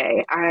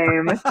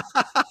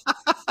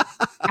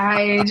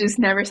 I just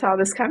never saw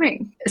this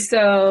coming.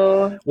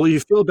 So, well, you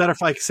feel better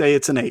if I say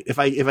it's an 8. If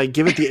I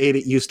give it the 8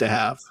 it used to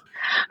have,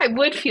 I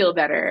would feel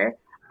better.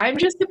 I'm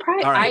just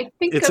surprised. All right.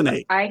 It's an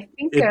 8.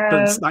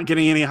 It's not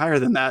getting any higher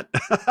than that.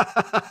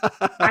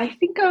 I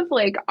think of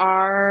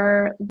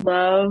our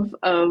love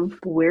of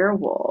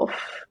werewolf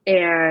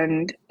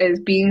and as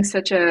being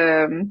such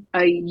a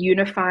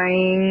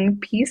unifying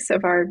piece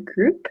of our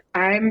group.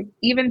 I'm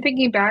even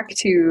thinking back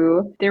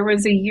to there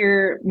was a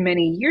year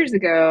many years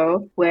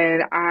ago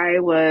when I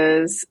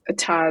was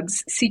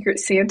Todd's Secret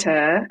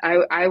Santa.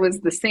 I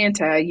was the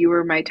Santa. You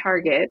were my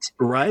target.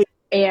 Right.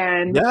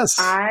 And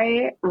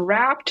I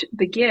wrapped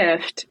the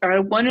gift. I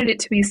wanted it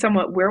to be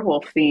somewhat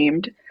werewolf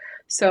themed.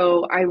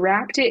 So I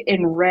wrapped it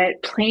in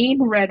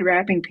plain red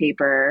wrapping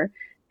paper.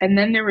 And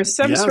then there was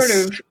some sort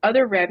of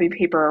other wrapping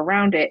paper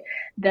around it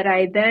that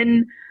I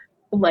then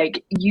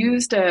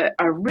used a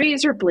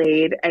razor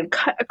blade and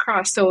cut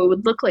across so it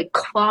would look like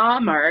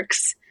claw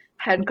marks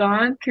had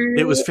gone through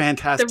it was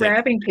fantastic. The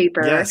wrapping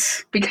paper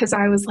because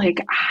I was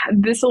like,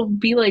 this will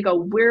be like a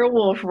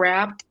werewolf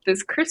wrapped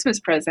this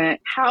Christmas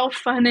present. How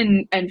fun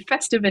and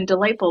festive and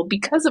delightful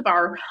because of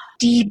our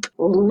deep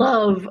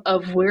love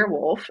of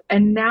werewolf.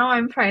 And now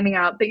I'm finding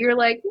out that you're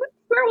like,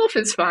 werewolf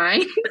is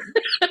fine.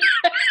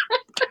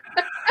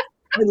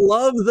 I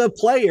love the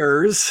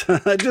players.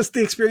 Just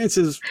the experience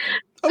is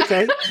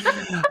Okay.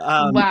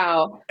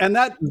 Wow. And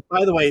that,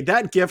 by the way,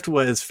 that gift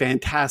was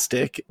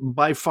fantastic.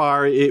 By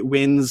far, it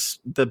wins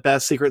the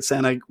best Secret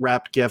Santa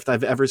wrapped gift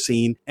I've ever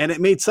seen. And it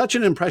made such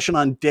an impression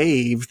on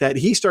Dave that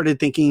he started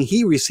thinking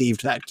he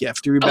received that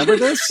gift. Do you remember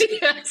this?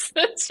 Yes,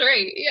 that's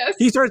right. Yes.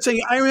 He started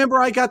saying, I remember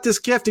I got this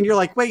gift. And you're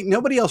like, wait,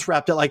 nobody else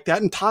wrapped it like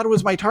that. And Todd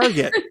was my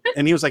target.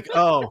 And he was like,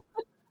 oh,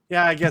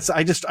 yeah, I guess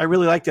I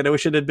really liked it. I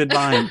wish it had been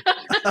mine.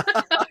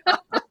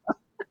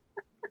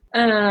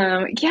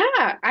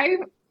 Yeah,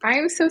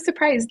 I'm so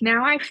surprised.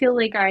 Now I feel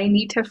like I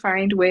need to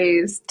find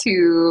ways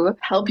to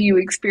help you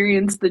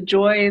experience the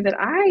joy that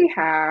I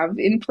have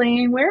in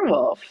playing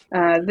Werewolf.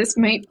 This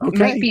might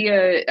be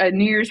a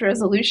New Year's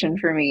resolution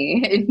for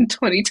me in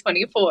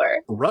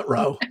 2024.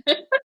 Ruh-roh.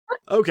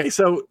 Okay,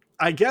 so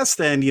I guess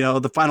then,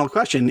 the final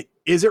question,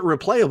 is it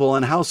replayable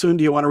and how soon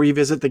do you want to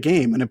revisit the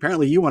game? And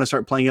apparently you want to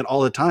start playing it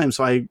all the time,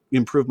 so I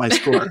improve my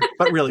score.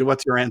 But really,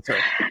 what's your answer?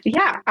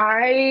 Yeah,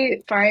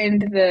 I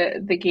find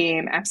the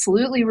game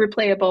absolutely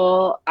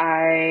replayable.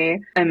 I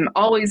am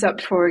always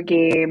up for a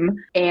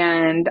game.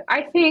 And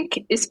I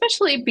think,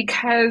 especially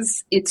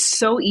because it's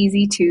so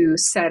easy to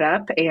set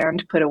up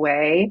and put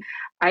away,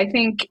 I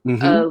think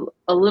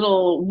a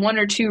little 1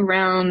 or 2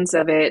 rounds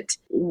of it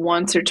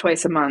once or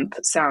twice a month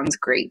sounds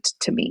great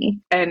to me.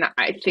 And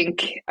I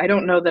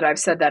don't know that I've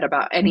said that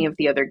about any of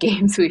the other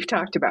games we've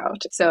talked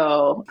about.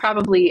 So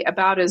probably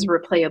about as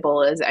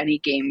replayable as any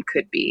game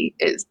could be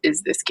is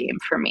this game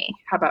for me.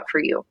 How about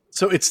for you?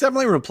 So it's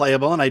definitely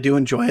replayable and I do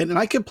enjoy it. And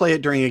I could play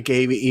it during a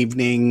game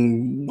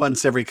evening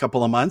once every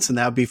couple of months and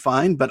that would be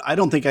fine. But I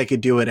don't think I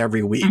could do it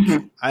every week.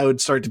 I would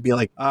start to be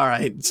like, all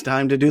right, it's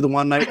time to do the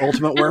One Night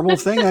Ultimate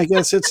Werewolf thing. I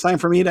guess it's time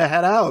for me to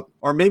head out.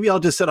 Or maybe I'll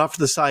just sit off to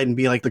the side and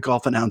be like the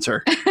golf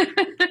announcer.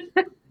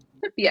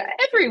 Yeah,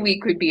 every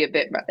week would be a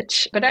bit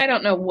much, but I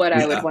don't know what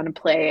I would want to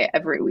play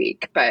every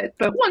week, but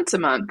once a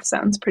month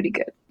sounds pretty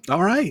good.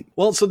 All right.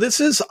 Well, so this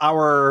is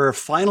our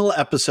final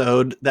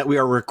episode that we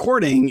are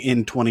recording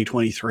in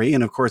 2023.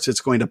 And of course,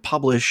 it's going to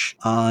publish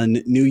on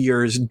New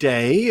Year's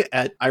Day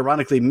at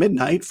ironically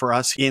midnight for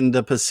us in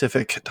the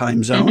Pacific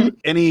time zone.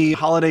 Any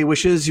holiday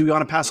wishes you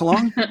want to pass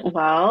along?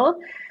 Well,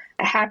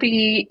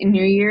 Happy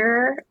New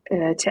Year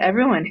to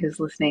everyone who's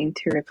listening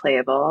to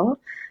Replayable.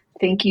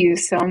 Thank you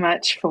so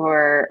much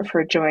for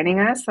joining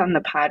us on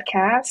the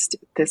podcast.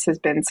 This has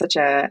been such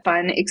a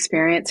fun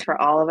experience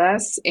for all of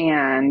us,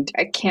 and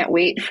I can't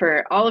wait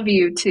for all of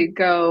you to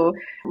go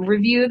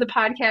review the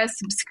podcast,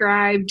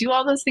 subscribe, do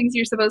all those things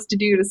you're supposed to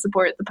do to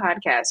support the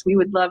podcast. We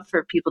would love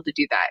for people to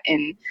do that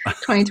in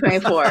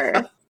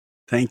 2024.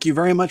 Thank you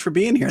very much for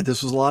being here.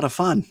 This was a lot of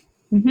fun.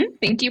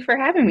 Thank you for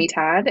having me,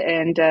 Todd,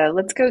 and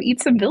let's go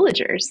eat some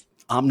villagers.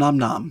 Om nom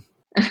nom.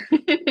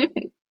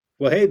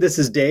 Well, hey, this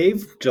is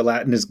Dave,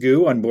 Gelatinous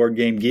Goo on Board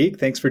Game Geek.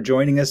 Thanks for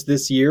joining us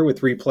this year with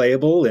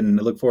Replayable, and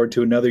I look forward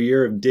to another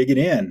year of digging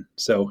in.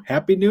 So,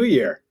 Happy New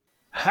Year!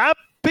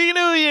 Happy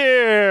New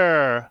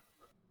Year!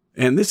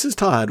 And this is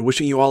Todd,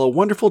 wishing you all a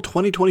wonderful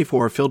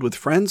 2024 filled with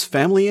friends,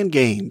 family, and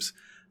games.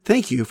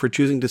 Thank you for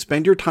choosing to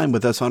spend your time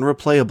with us on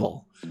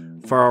Replayable.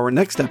 For our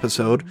next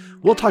episode,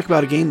 we'll talk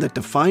about a game that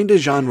defined a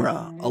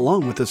genre,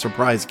 along with a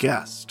surprise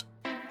guest.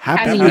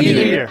 Happy New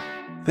Year!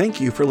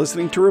 Thank you for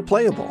listening to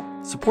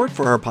Replayable. Support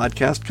for our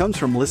podcast comes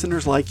from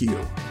listeners like you.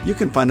 You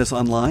can find us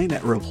online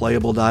at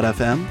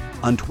replayable.fm,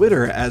 on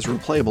Twitter as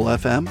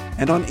ReplayableFM,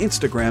 and on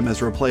Instagram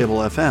as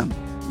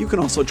ReplayableFM. You can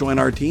also join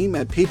our team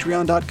at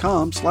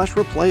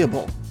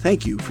patreon.com/replayable.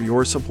 Thank you for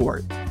your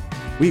support.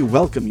 We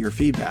welcome your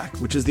feedback,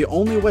 which is the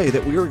only way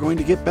that we are going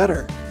to get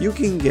better. You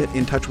can get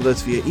in touch with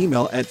us via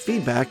email at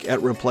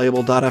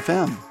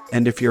feedback@replayable.fm.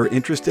 And if you're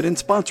interested in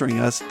sponsoring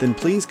us, then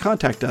please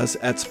contact us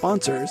at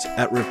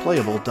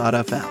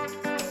sponsors@replayable.fm.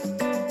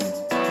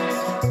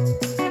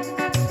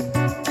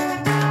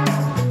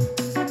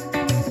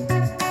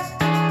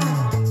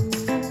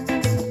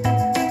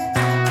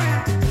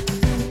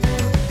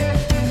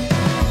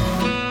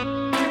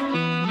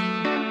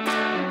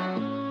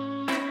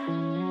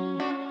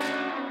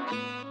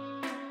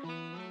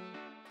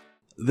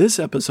 This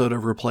episode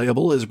of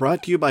Replayable is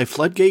brought to you by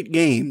Floodgate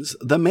Games,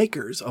 the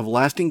makers of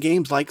lasting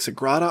games like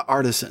Sagrada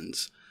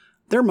Artisans.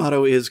 Their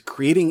motto is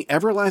creating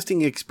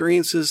everlasting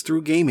experiences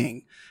through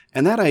gaming,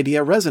 and that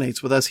idea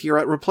resonates with us here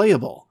at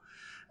Replayable.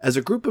 As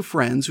a group of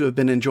friends who have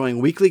been enjoying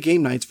weekly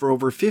game nights for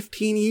over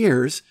 15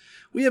 years,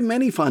 we have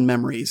many fun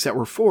memories that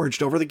were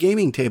forged over the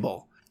gaming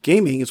table.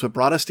 Gaming is what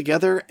brought us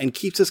together and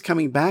keeps us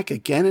coming back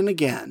again and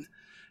again.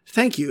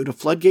 Thank you to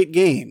Floodgate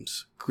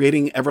Games,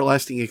 creating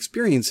everlasting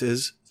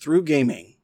experiences through gaming.